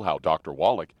people tell how Dr.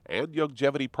 Wallach and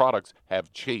Youngevity products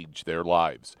have changed their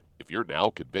lives. If you're now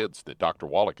convinced that Dr.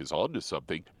 Wallach is onto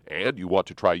something and you want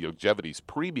to try Youngevity's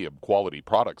premium quality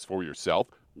products for yourself,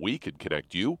 we can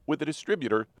connect you with a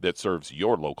distributor that serves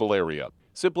your local area.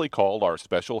 Simply call our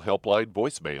special helpline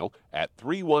voicemail at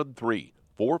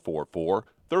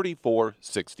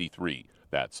 313-444-3463.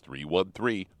 That's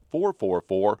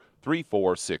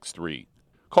 313-444-3463.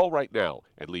 Call right now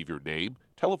and leave your name,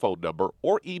 telephone number,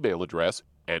 or email address,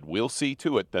 and we'll see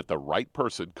to it that the right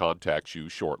person contacts you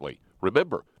shortly.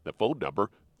 Remember, the phone number,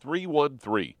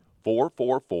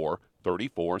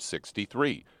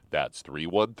 313-444-3463. That's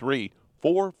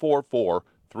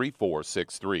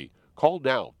 313-444-3463. Call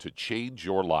now to change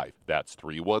your life. That's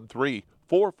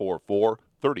 313-444-3463.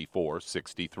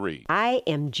 3463. I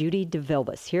am Judy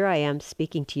DeVilbus. Here I am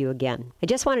speaking to you again. I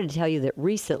just wanted to tell you that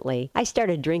recently I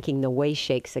started drinking the Whey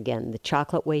Shakes again, the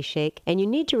chocolate Whey Shake. And you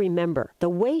need to remember, the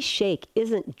Whey Shake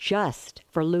isn't just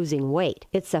for losing weight.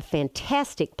 It's a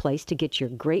fantastic place to get your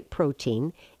great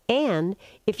protein. And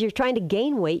if you're trying to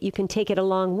gain weight, you can take it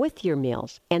along with your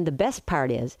meals. And the best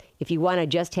part is, if you want to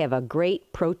just have a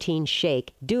great protein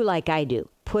shake, do like I do.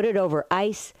 Put it over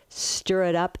ice, stir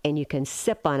it up, and you can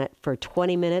sip on it for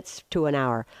 20 minutes to an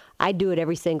hour. I do it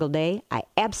every single day. I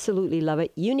absolutely love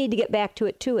it. You need to get back to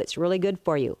it too. It's really good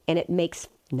for you. And it makes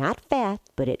not fat,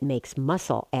 but it makes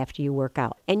muscle after you work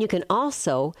out. And you can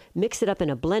also mix it up in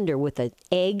a blender with an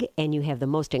egg, and you have the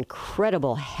most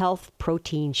incredible health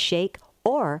protein shake.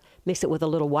 Or mix it with a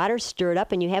little water, stir it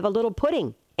up, and you have a little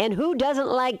pudding. And who doesn't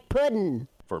like pudding?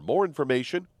 For more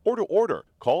information or to order,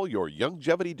 call your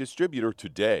Youngevity distributor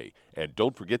today. And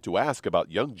don't forget to ask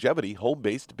about Youngevity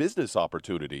home-based business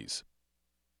opportunities.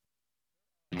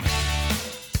 All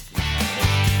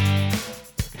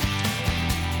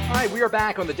right, we are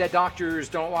back on the Dead Doctors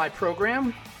Don't Lie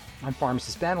program. I'm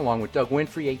Pharmacist Ben, along with Doug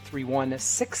Winfrey.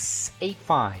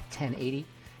 831-685-1080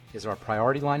 is our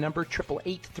priority line number.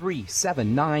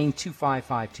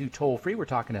 888-379-2552, toll free. We're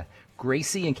talking to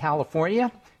Gracie in California.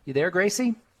 You there,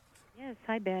 Gracie? Yes,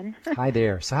 hi, Ben. Hi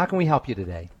there. So how can we help you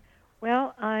today?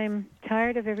 Well, I'm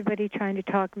tired of everybody trying to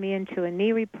talk me into a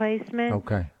knee replacement.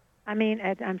 Okay. I mean,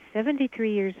 I'm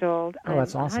 73 years old. Oh,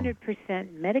 that's awesome. I'm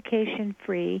 100%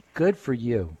 medication-free. Good for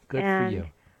you. Good for you.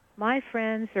 my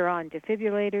friends are on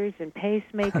defibrillators and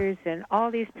pacemakers and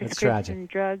all these prescription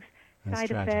drugs.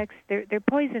 Side effects. They're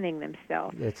poisoning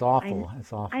themselves. It's awful.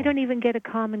 It's awful. I don't even get a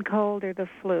common cold or the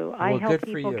flu. Well, I help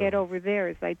people get over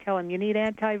theirs. I tell them, you need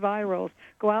antivirals.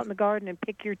 Go out in the garden and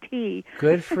pick your tea.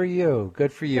 Good for you.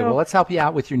 Good for you. So, well, let's help you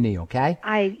out with your knee, okay?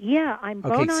 I'm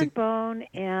bone on bone,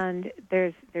 and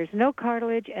there's no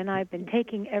cartilage, and I've been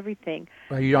taking everything.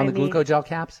 Are you on the Glucogel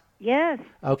caps? Yes.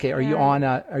 Okay. Are you on?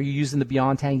 Are you using the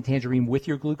Beyond Tangerine with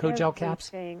your Glucogel caps?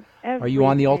 Everything. Are you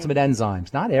on the Ultimate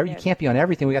Enzymes? Not every. You can't be on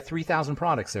everything. We got 3,000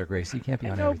 products there, Gracie. You can't be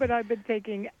on everything. No, but I've been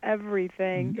taking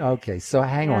everything. Okay. So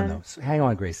hang on, though. Hang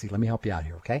on, Gracie. Let me help you out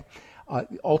here, okay?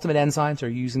 Ultimate Enzymes. Are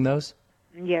you using those?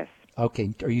 Yes.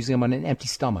 Okay. Are you using them on an empty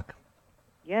stomach?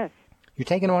 Yes. You're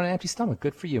taking them on an empty stomach.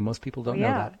 Good for you. Most people don't know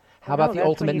that. How about the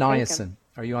Ultimate Niacin?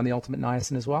 Are you on the Ultimate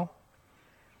Niacin as well?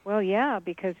 Well, yeah,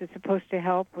 because it's supposed to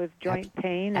help with joint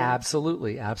pain.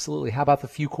 Absolutely, absolutely. How about the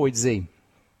Fucoid Z?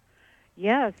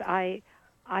 Yes, I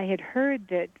had heard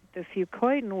that the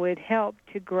fucoidin would help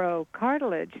to grow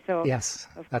cartilage. So yes,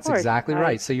 that's exactly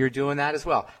right. So you're doing that as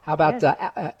well. How about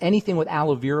anything with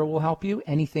aloe vera will help you?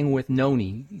 Anything with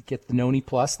noni, get the Noni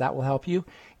Plus, that will help you.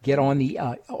 Get on the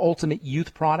Ultimate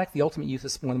Youth product. The Ultimate Youth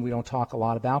is one we don't talk a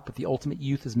lot about, but the Ultimate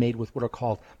Youth is made with what are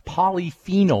called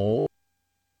polyphenol.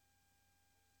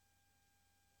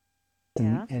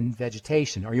 And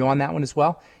vegetation. Are you on that one as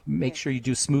well? Make sure you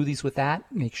do smoothies with that.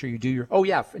 Make sure you do your,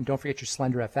 and don't forget your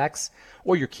Slender FX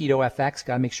or your Keto FX.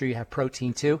 Got to make sure you have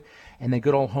protein too. And then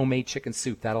good old homemade chicken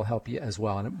soup. That'll help you as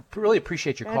well. And I really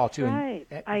appreciate your call too. Right.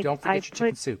 And don't forget your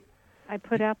chicken soup. I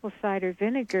put apple cider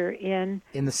vinegar in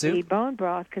the soup? The bone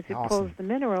broth because it pulls the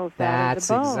minerals out of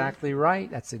the bone. That's exactly right.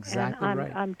 That's exactly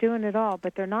right. I'm doing it all,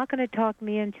 but they're not going to talk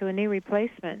me into a knee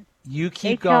replacement. You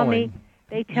keep going.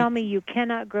 They tell me you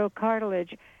cannot grow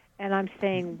cartilage, and I'm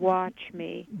saying, watch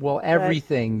me. Well,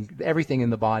 everything in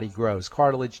the body grows.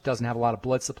 Cartilage doesn't have a lot of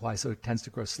blood supply, so it tends to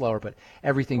grow slower, but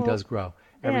everything does grow.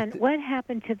 And what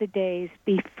happened to the days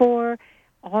before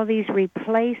all these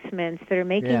replacements that are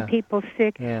making people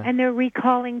sick, and they're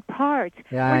recalling parts?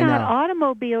 Yeah, We're not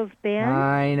automobiles, Ben.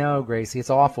 I know, Gracie. It's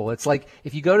awful. It's like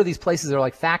if you go to these places, they're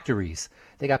like factories.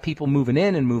 They got people moving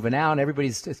in and moving out, and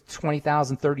everybody's $20,000,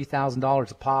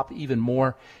 $30,000 a pop, even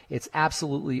more. It's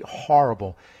absolutely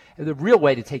horrible. The real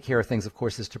way to take care of things, of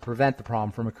course, is to prevent the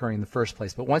problem from occurring in the first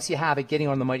place. But once you have it, getting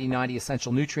on the Mighty 90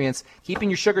 essential nutrients,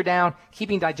 keeping your sugar down,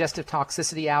 keeping digestive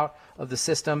toxicity out of the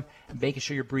system, and making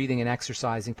sure you're breathing and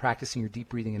exercising, practicing your deep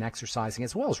breathing and exercising,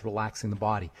 as well as relaxing the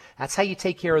body. That's how you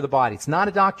take care of the body. It's not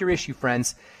a doctor issue,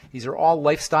 friends. These are all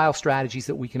lifestyle strategies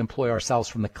that we can employ ourselves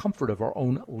from the comfort of our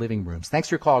own living rooms. Thanks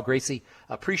for your call, Gracie.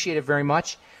 Appreciate it very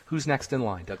much. Who's next in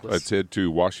line, Douglas? Let's head to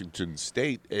Washington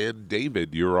State. And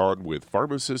David, you're on with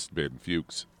pharmacist Ben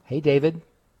Fuchs. Hey, David.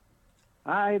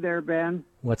 Hi there, Ben.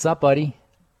 What's up, buddy?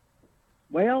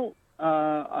 Well,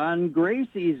 on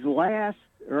Gracie's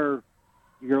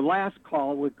your last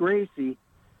call with Gracie,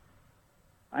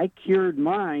 I cured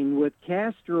mine with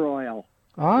castor oil.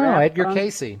 Oh, Edgar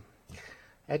Casey.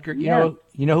 Edgar, you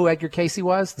know who Edgar Casey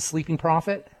was? The sleeping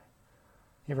prophet?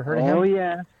 You ever heard of him? Oh,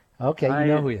 yeah. Okay, you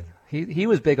know who he is. He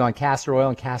was big on castor oil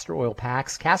and castor oil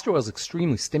packs. Castor oil is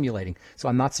extremely stimulating, so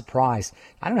I'm not surprised.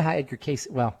 I don't know how Edgar Casey,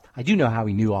 well, I do know how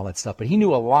he knew all that stuff, but he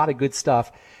knew a lot of good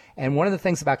stuff. And one of the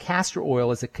things about castor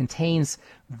oil is it contains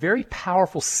very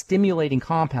powerful stimulating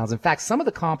compounds. In fact, some of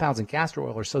the compounds in castor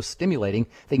oil are so stimulating,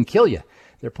 they can kill you.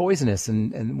 They're poisonous,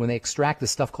 and when they extract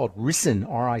this stuff called ricin,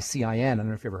 R-I-C-I-N, I don't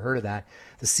know if you've ever heard of that,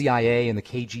 the CIA and the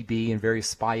KGB and various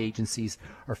spy agencies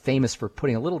are famous for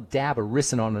putting a little dab of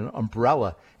ricin on an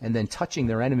umbrella and then touching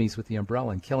their enemies with the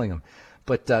umbrella and killing them.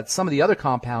 But some of the other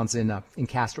compounds in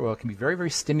castor oil can be very, very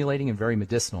stimulating and very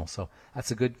medicinal. So that's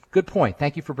a good point.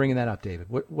 Thank you for bringing that up, David.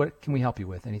 What can we help you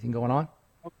with? Anything going on?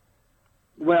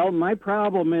 Well, my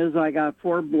problem is I got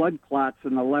 4 blood clots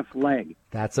in the left leg.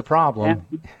 That's a problem.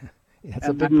 That's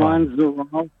a big problem.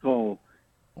 Xarelto.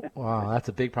 Wow, that's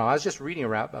a big problem. I was just reading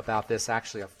about this,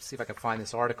 actually. I'll see if I can find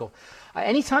this article.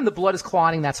 Anytime the blood is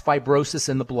clotting, that's fibrosis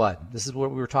in the blood. This is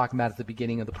what we were talking about at the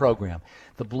beginning of the program.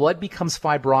 The blood becomes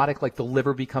fibrotic, like the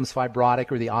liver becomes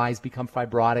fibrotic, or the eyes become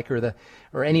fibrotic,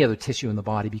 or any other tissue in the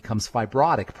body becomes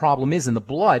fibrotic. Problem is, in the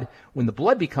blood, when the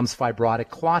blood becomes fibrotic,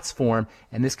 clots form,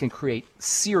 and this can create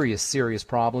serious, serious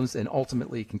problems, and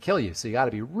ultimately it can kill you. So you got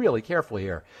to be really careful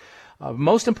here.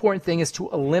 Most important thing is to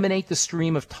eliminate the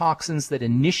stream of toxins that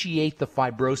initiate the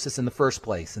fibrosis in the first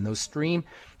place. And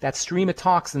that stream of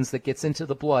toxins that gets into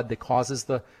the blood that causes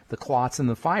the clots and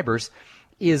the fibers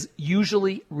is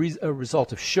usually a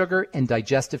result of sugar and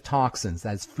digestive toxins.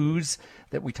 That's foods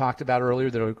that we talked about earlier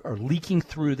that are leaking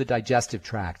through the digestive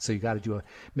tract. So you got to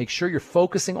make sure you're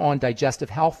focusing on digestive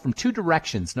health from two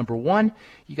directions. Number one,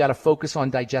 you got to focus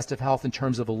on digestive health in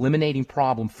terms of eliminating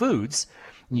problem foods.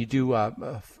 And you do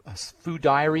a food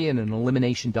diary and an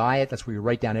elimination diet. That's where you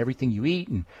write down everything you eat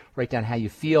and write down how you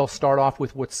feel. Start off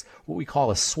with what we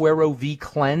call a Suero V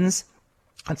cleanse.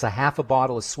 That's a half a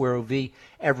bottle of Suero V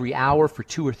every hour for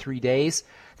 2 or 3 days.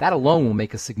 That alone will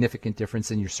make a significant difference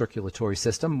in your circulatory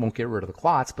system. Won't get rid of the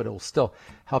clots, but it will still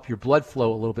help your blood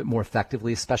flow a little bit more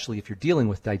effectively, especially if you're dealing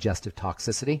with digestive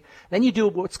toxicity. Then you do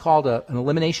what's called an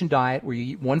elimination diet, where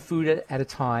you eat one food at a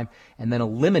time and then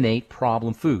eliminate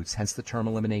problem foods, hence the term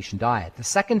elimination diet. The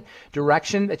second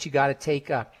direction that you got to take,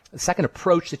 the second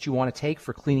approach that you want to take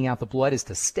for cleaning out the blood is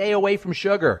to stay away from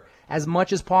sugar as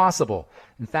much as possible.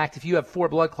 In fact, if you have 4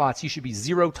 blood clots, you should be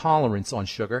zero tolerance on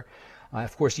sugar.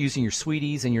 Of course, using your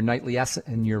sweeties and your nightly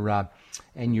and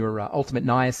your ultimate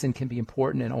niacin can be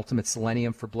important, and ultimate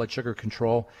selenium for blood sugar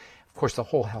control. Of course, the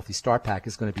whole Healthy Start Pack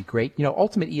is going to be great. You know,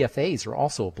 Ultimate EFAs are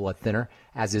also a blood thinner,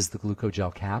 as is the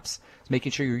Glucogel caps. So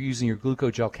making sure you're using your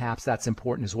Glucogel caps, that's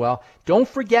important as well. Don't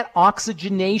forget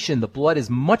oxygenation. The blood is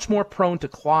much more prone to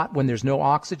clot when there's no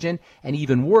oxygen, and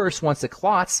even worse, once it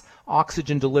clots,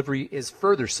 oxygen delivery is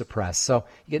further suppressed. So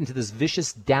you get into this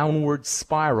vicious downward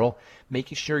spiral,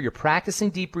 making sure you're practicing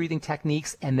deep breathing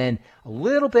techniques, and then a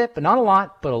little bit, but not a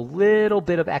lot, but a little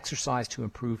bit of exercise to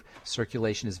improve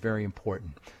circulation is very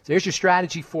important. So here's your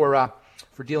strategy for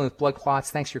dealing with blood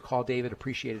clots. Thanks for your call, David.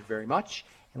 Appreciate it very much.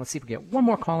 And let's see if we get one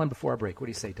more call in before our break. What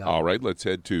do you say, Doug? All right, let's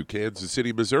head to Kansas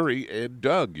City, Missouri. And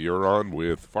Doug, you're on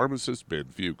with pharmacist Ben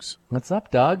Fuchs. What's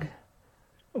up, Doug?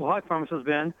 Well, hi, pharmacist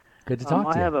Ben. Good to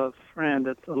talk to you. I have a friend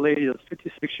that's a lady that's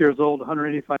 56 years old,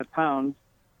 185 pounds.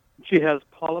 She has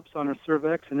polyps on her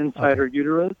cervix and inside her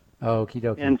uterus. Okie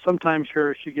dokie. And sometimes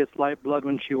she gets light blood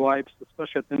when she wipes,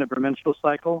 especially at the end of her menstrual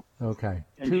cycle. Okay.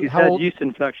 And she's had yeast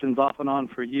infections off and on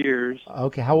for years.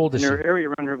 Okay, how old is she? And her area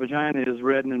around her vagina is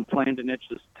red and inflamed and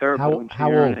itches terribly when she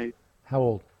urinates. How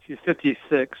old? She's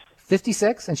 56.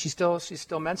 56, and she's still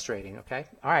menstruating, okay?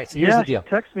 All right, so here's the deal.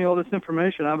 She texted me all this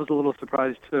information. I was a little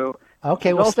surprised, too. Okay,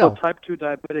 she's well, also type 2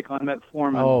 diabetic on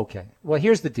metformin. Oh, okay. Well,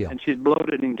 here's the deal. And she's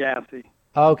bloated and gassy.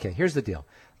 Okay, here's the deal.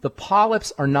 The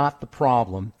polyps are not the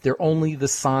problem. They're only the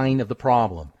sign of the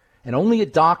problem. And only a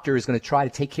doctor is going to try to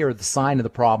take care of the sign of the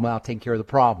problem without taking care of the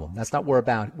problem. That's not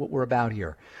what we're about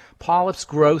here. Polyps,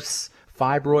 growths,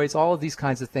 fibroids, all of these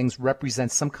kinds of things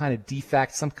represent some kind of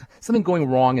defect, something going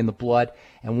wrong in the blood.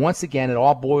 And once again, it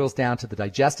all boils down to the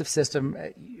digestive system.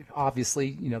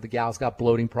 Obviously, the gal's got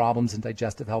bloating problems and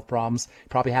digestive health problems.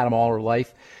 Probably had them all her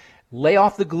life. Lay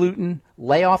off the gluten,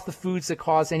 lay off the foods that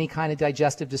cause any kind of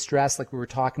digestive distress, like we were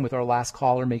talking with our last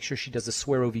caller. Make sure she does a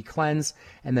Suero V cleanse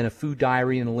and then a food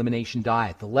diary and elimination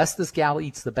diet. The less this gal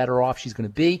eats, the better off she's going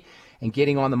to be. And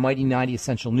getting on the Mighty 90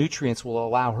 Essential Nutrients will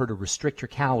allow her to restrict her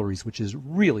calories, which is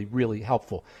really, really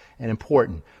helpful and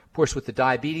important. Of course, with the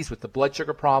diabetes, with the blood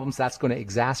sugar problems, that's going to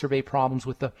exacerbate problems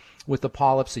with the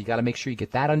polyps. So you got to make sure you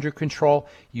get that under control.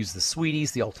 Use the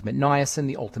sweeties, the ultimate niacin,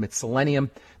 the ultimate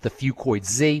selenium, the Fucoid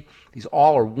Z. These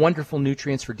all are wonderful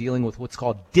nutrients for dealing with what's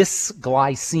called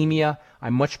dysglycemia. I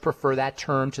much prefer that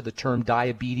term to the term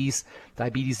diabetes.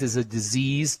 Diabetes is a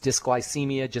disease.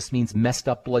 Dysglycemia just means messed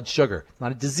up blood sugar. It's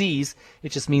not a disease.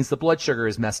 It just means the blood sugar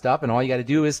is messed up, and all you got to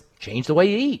do is change the way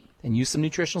you eat and use some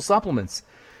nutritional supplements.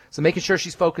 So making sure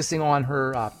she's focusing on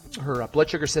her blood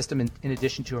sugar system in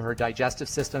addition to her digestive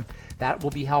system, that will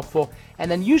be helpful. And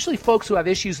then usually folks who have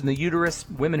issues in the uterus,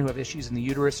 women who have issues in the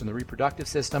uterus and the reproductive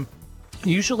system,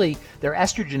 usually their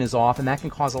estrogen is off, and that can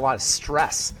cause a lot of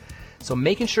stress. So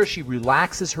making sure she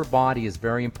relaxes her body is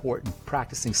very important.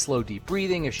 Practicing slow, deep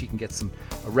breathing. If she can get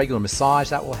a regular massage,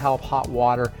 that will help. Hot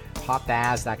water, hot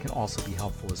baths, that can also be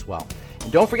helpful as well.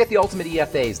 And don't forget the Ultimate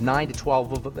EFAs, 9 to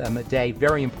 12 of them a day.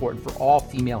 Very important for all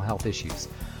female health issues.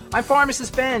 I'm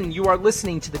Pharmacist Ben. You are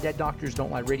listening to the Dead Doctors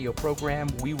Don't Lie radio program.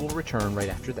 We will return right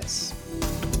after this.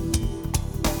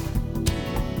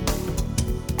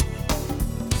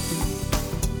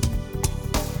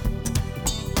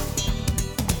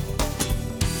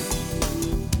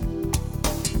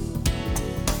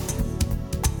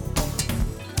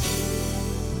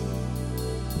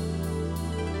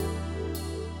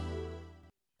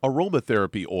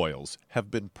 Aromatherapy oils have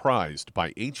been prized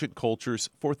by ancient cultures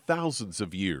for thousands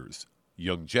of years.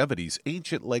 Longevity's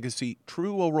ancient legacy,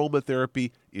 true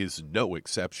aromatherapy, is no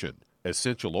exception.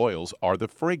 Essential oils are the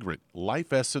fragrant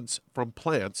life essence from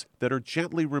plants that are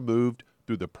gently removed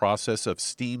through the process of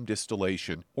steam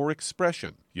distillation or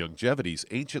expression. Youngevity's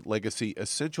Ancient Legacy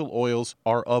essential oils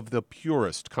are of the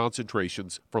purest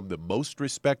concentrations from the most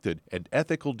respected and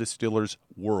ethical distillers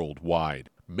worldwide.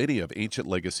 Many of Ancient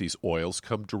Legacy's oils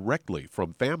come directly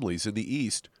from families in the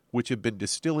East, which have been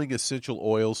distilling essential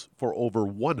oils for over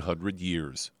 100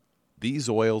 years. These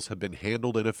oils have been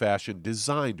handled in a fashion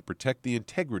designed to protect the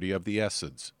integrity of the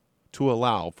essence, to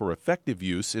allow for effective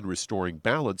use in restoring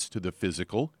balance to the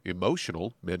physical,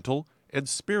 emotional, mental, and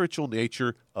spiritual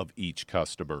nature of each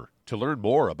customer. To learn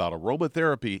more about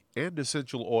aromatherapy and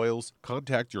essential oils,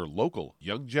 contact your local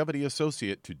Youngevity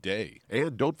associate today.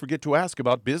 And don't forget to ask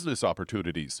about business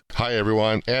opportunities. Hi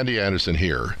everyone, Andy Anderson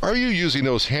here. Are you using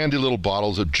those handy little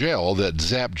bottles of gel that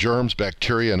zap germs,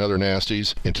 bacteria, and other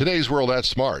nasties? In today's world, that's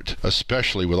smart,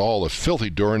 especially with all the filthy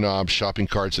doorknobs, shopping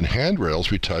carts, and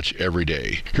handrails we touch every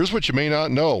day. Here's what you may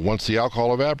not know. Once the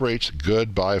alcohol evaporates,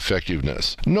 goodbye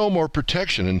effectiveness. No more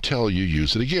protection until you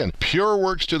use it again.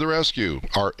 PureWorks to the rescue.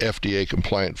 Our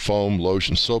FDA-compliant foam,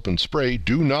 lotion, soap, and spray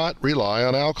do not rely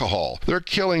on alcohol. Their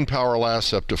killing power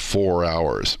lasts up to 4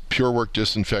 hours. PureWork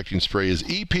disinfecting spray is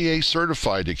EPA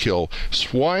certified to kill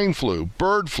swine flu,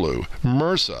 bird flu,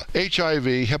 MRSA,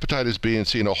 HIV, hepatitis B and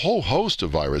C, and a whole host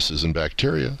of viruses and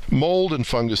bacteria. Mold and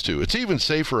fungus too. It's even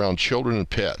safe around children and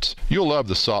pets. You'll love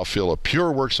the soft feel of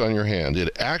PureWorks on your hand.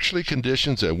 It actually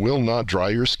conditions and will not dry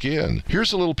your skin.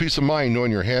 Here's a little peace of mind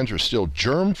knowing your hands are still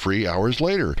germ-free hours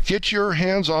later. Get your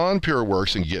hands on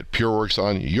PureWorks and get PureWorks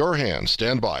on your hands.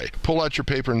 Stand by. Pull out your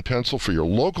paper and pencil for your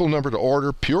local number to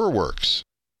order PureWorks.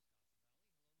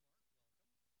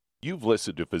 You've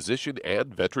listened to physician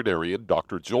and veterinarian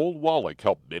Dr. Joel Wallach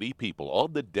help many people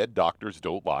on the Dead Doctors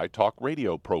Don't Lie talk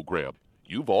radio program.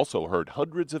 You've also heard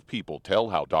hundreds of people tell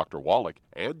how Dr. Wallach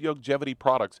and Youngevity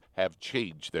products have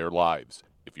changed their lives.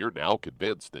 If you're now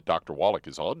convinced that Dr. Wallach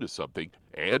is onto something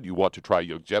and you want to try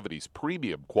Youngevity's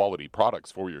premium quality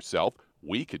products for yourself,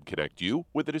 we can connect you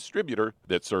with a distributor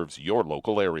that serves your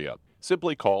local area.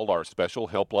 Simply call our special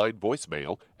helpline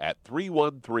voicemail at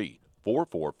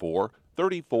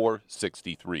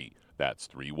 313-444-3463. That's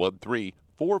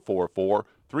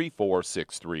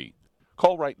 313-444-3463.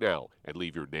 Call right now and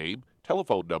leave your name,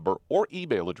 telephone number, or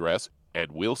email address,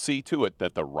 and we'll see to it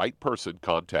that the right person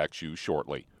contacts you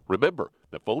shortly. Remember,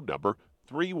 the phone number,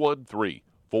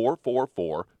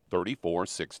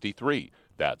 313-444-3463.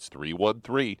 That's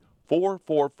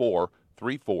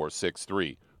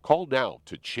 313-444-3463. Call now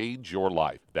to change your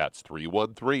life. That's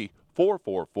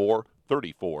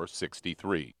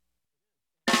 313-444-3463.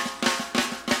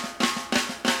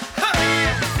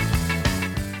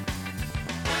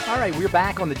 All right, we're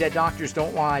back on the Dead Doctors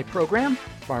Don't Lie program.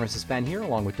 Pharmacist Ben here,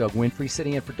 along with Doug Winfrey,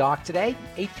 sitting in for Doc today.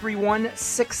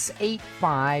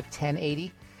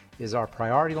 831-685-1080 is our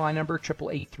priority line number.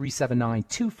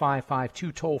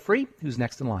 888-379-2552, toll free. Who's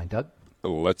next in line, Doug?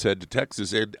 Let's head to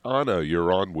Texas. And Anna,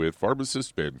 you're on with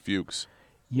pharmacist Ben Fuchs.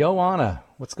 Yo, Anna,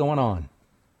 what's going on?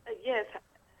 Yes.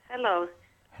 Hello.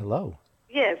 Hello.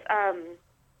 Yes.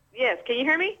 Yes. Can you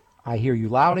hear me? I hear you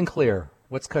loud and clear.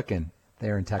 What's cooking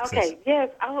there in Texas? Okay. Yes.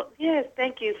 Yes.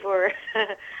 Thank you for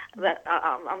that.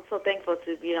 I'm so thankful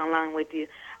to be online with you.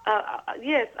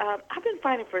 Yes. I've been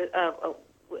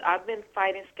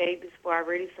fighting scabies for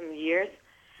already some years,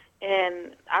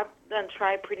 and I've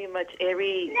tried pretty much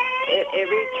every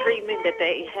treatment that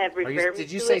they have referred me to.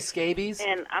 Did you say scabies?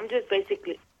 And I'm just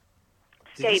basically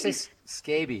scabies. Did you say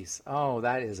scabies? Oh,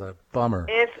 that is a bummer.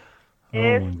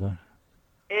 My God.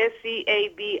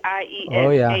 SCABIES. Oh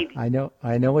yeah, scabies.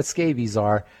 I know what scabies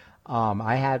are.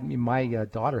 My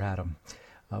daughter had them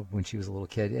when she was a little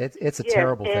kid. It's a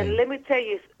terrible thing. And let me tell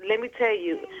you,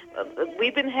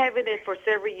 we've been having it for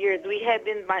several years. We have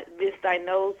been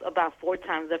misdiagnosed about 4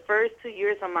 times. The first 2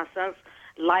 years of my son's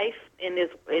life in this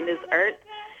earth,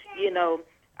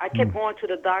 I kept going to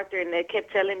the doctor, and they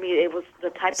kept telling me it was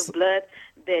the type of blood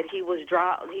that he was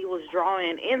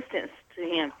drawing instance to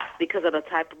him because of the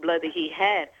type of blood that he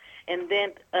had. And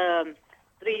then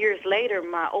 3 years later,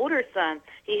 my older son,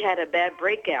 he had a bad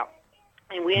breakout,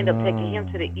 and we ended up taking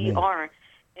him to the ER,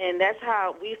 and that's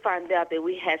how we found out that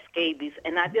we had scabies.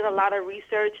 And I did a lot of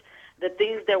research. The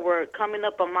things that were coming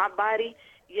up on my body,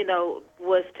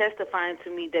 was testifying to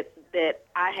me that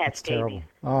I had scabies. Terrible.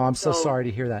 Oh, I'm so sorry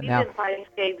to hear that. We've Now, been fighting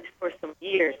scabies for some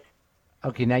years.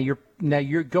 okay, now you're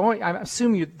going. I'm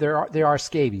assuming there are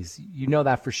scabies. You know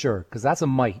that for sure because that's a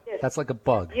mite. Yes. That's like a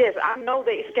bug. Yes, I know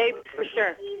they scabies for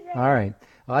sure. All right.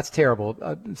 Well, that's terrible.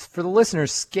 For the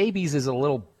listeners, scabies is a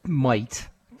little mite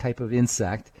type of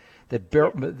insect that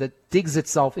digs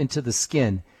itself into the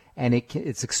skin, and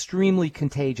it's extremely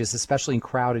contagious, especially in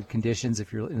crowded conditions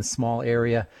if you're in a small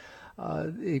area.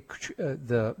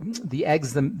 the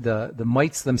eggs, the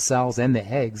mites themselves, and the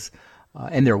eggs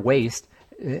and their waste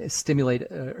stimulate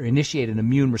or initiate an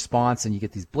immune response, and you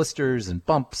get these blisters and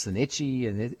bumps and itchy,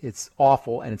 and it's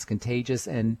awful, and it's contagious,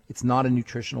 and it's not a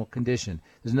nutritional condition.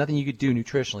 There's nothing you could do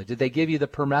nutritionally. Did they give you the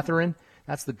permethrin?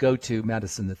 That's the go-to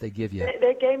medicine that they give you.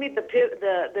 They gave me the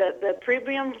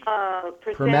premium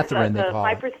permethrin, they call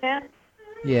 5%.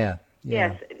 Yeah.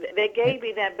 Yes, they gave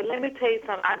me that, but let me tell you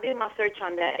something. I did my search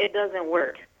on that. It doesn't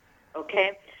work.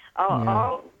 Okay,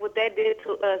 all what that did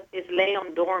to us is lay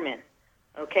them dormant.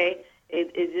 Okay,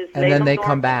 it just and lay then them they dormant,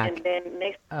 come back. And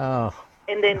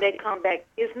then they come back.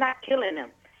 It's not killing them.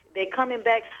 They coming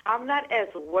back. I'm not as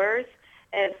worse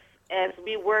as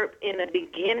we were in the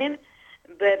beginning,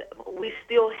 but we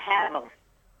still have them.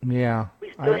 Yeah,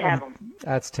 we still have them.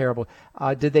 That's terrible.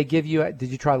 Did they give you? Did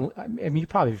you try? I mean, you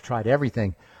probably have tried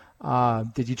everything.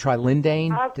 Did you try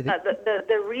Lindane?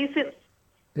 The recent.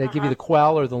 Did they give you the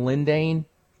Quell or the Lindane?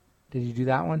 Did you do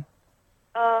that one?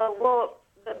 Well,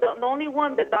 the only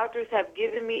one the doctors have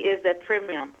given me is that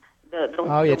premium.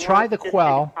 Try the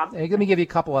Quell. Let me give you a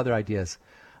couple other ideas.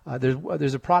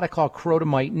 There's a product called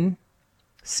Crotamyton,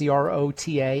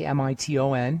 Crotamiton.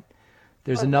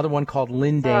 There's another one called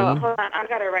Lindane. Hold on, I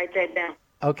gotta write that down.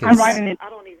 Okay. I'm writing it. I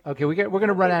don't even. Okay, we're going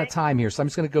to run out of time here, so I'm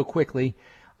just going to go quickly.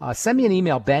 Send me an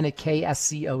email,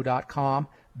 ben@ksco.com,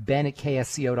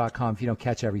 ben@ksco.com if you don't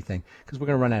catch everything, because we're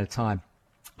going to run out of time.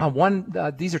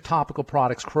 These are topical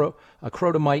products,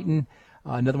 Crotamyton,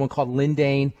 another one called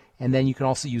Lindane, and then you can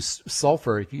also use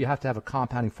sulfur. If you have to have a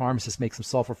compounding pharmacist make some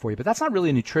sulfur for you. But that's not really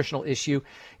a nutritional issue.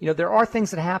 You know, there are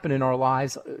things that happen in our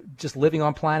lives just living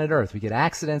on planet Earth. We get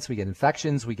accidents, we get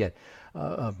infections, we get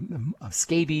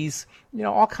scabies. You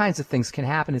know, all kinds of things can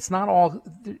happen. It's not all,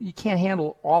 you can't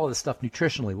handle all of this stuff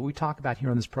nutritionally. What we talk about here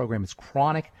on this program is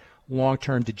chronic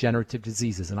long-term degenerative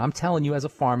diseases. And I'm telling you as a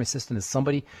pharmacist and as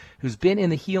somebody who's been in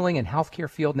the healing and healthcare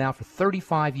field now for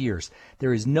 35 years,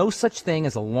 there is no such thing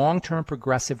as a long-term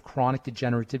progressive chronic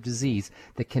degenerative disease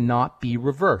that cannot be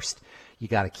reversed. You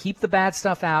got to keep the bad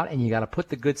stuff out and you got to put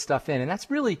the good stuff in. And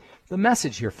that's really the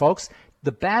message here, folks.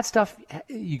 The bad stuff,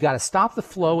 you got to stop the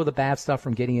flow of the bad stuff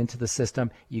from getting into the system.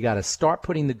 You got to start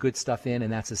putting the good stuff in,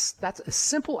 and that's as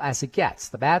simple as it gets.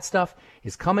 The bad stuff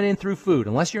is coming in through food.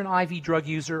 Unless you're an IV drug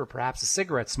user or perhaps a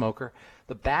cigarette smoker,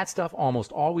 the bad stuff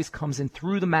almost always comes in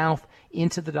through the mouth,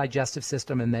 into the digestive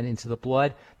system, and then into the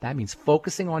blood. That means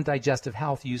focusing on digestive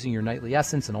health, using your nightly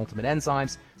essence and ultimate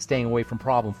enzymes, staying away from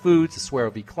problem foods, the Swear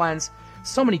Be Cleanse.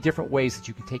 So many different ways that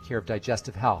you can take care of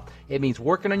digestive health. It means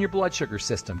working on your blood sugar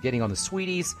system, getting on the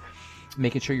sweeties,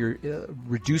 making sure you're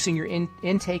reducing your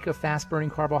intake of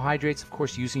fast-burning carbohydrates, of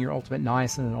course, using your ultimate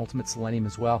niacin and ultimate selenium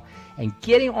as well, and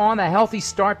getting on the Healthy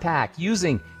Start Pack,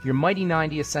 using your Mighty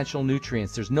 90 essential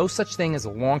nutrients. There's no such thing as a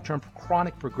long-term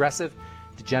chronic progressive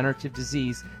degenerative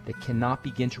disease that cannot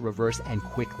begin to reverse and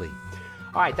quickly.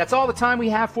 All right, that's all the time we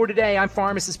have for today. I'm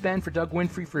Pharmacist Ben for Doug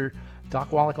Winfrey, for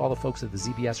Doc Wallach, all the folks at the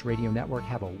ZBS Radio Network.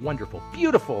 Have a wonderful,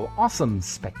 beautiful, awesome,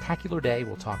 spectacular day.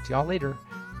 We'll talk to y'all later.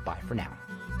 Bye for now.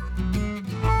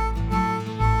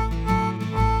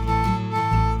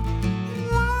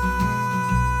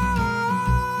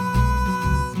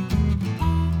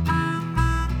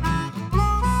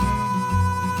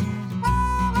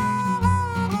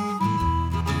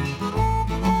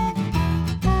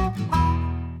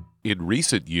 In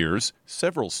recent years,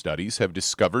 several studies have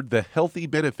discovered the healthy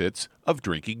benefits of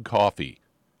drinking coffee.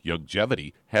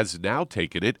 Youngevity has now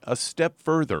taken it a step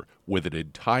further with an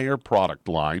entire product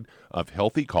line of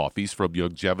healthy coffees from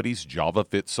Youngevity's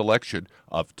JavaFit selection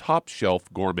of top-shelf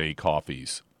gourmet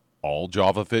coffees. All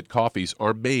JavaFit coffees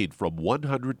are made from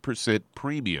 100%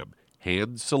 premium,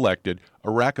 hand-selected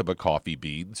Arabica coffee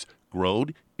beans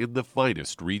grown in the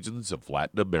finest regions of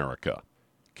Latin America.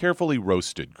 Carefully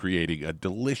roasted, creating a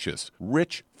delicious,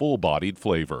 rich, full-bodied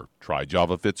flavor. Try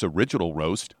JavaFit's original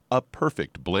roast, a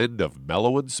perfect blend of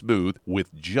mellow and smooth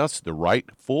with just the right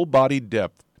full-bodied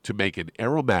depth to make an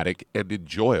aromatic and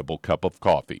enjoyable cup of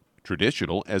coffee.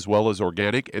 Traditional as well as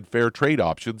organic and fair trade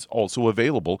options also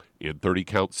available in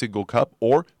 30-count single cup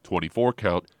or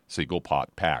 24-count single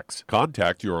pot packs.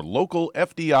 Contact your local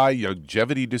FDI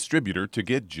Youngevity distributor to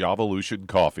get Javalution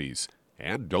coffees.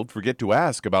 And don't forget to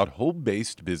ask about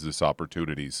home-based business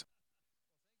opportunities.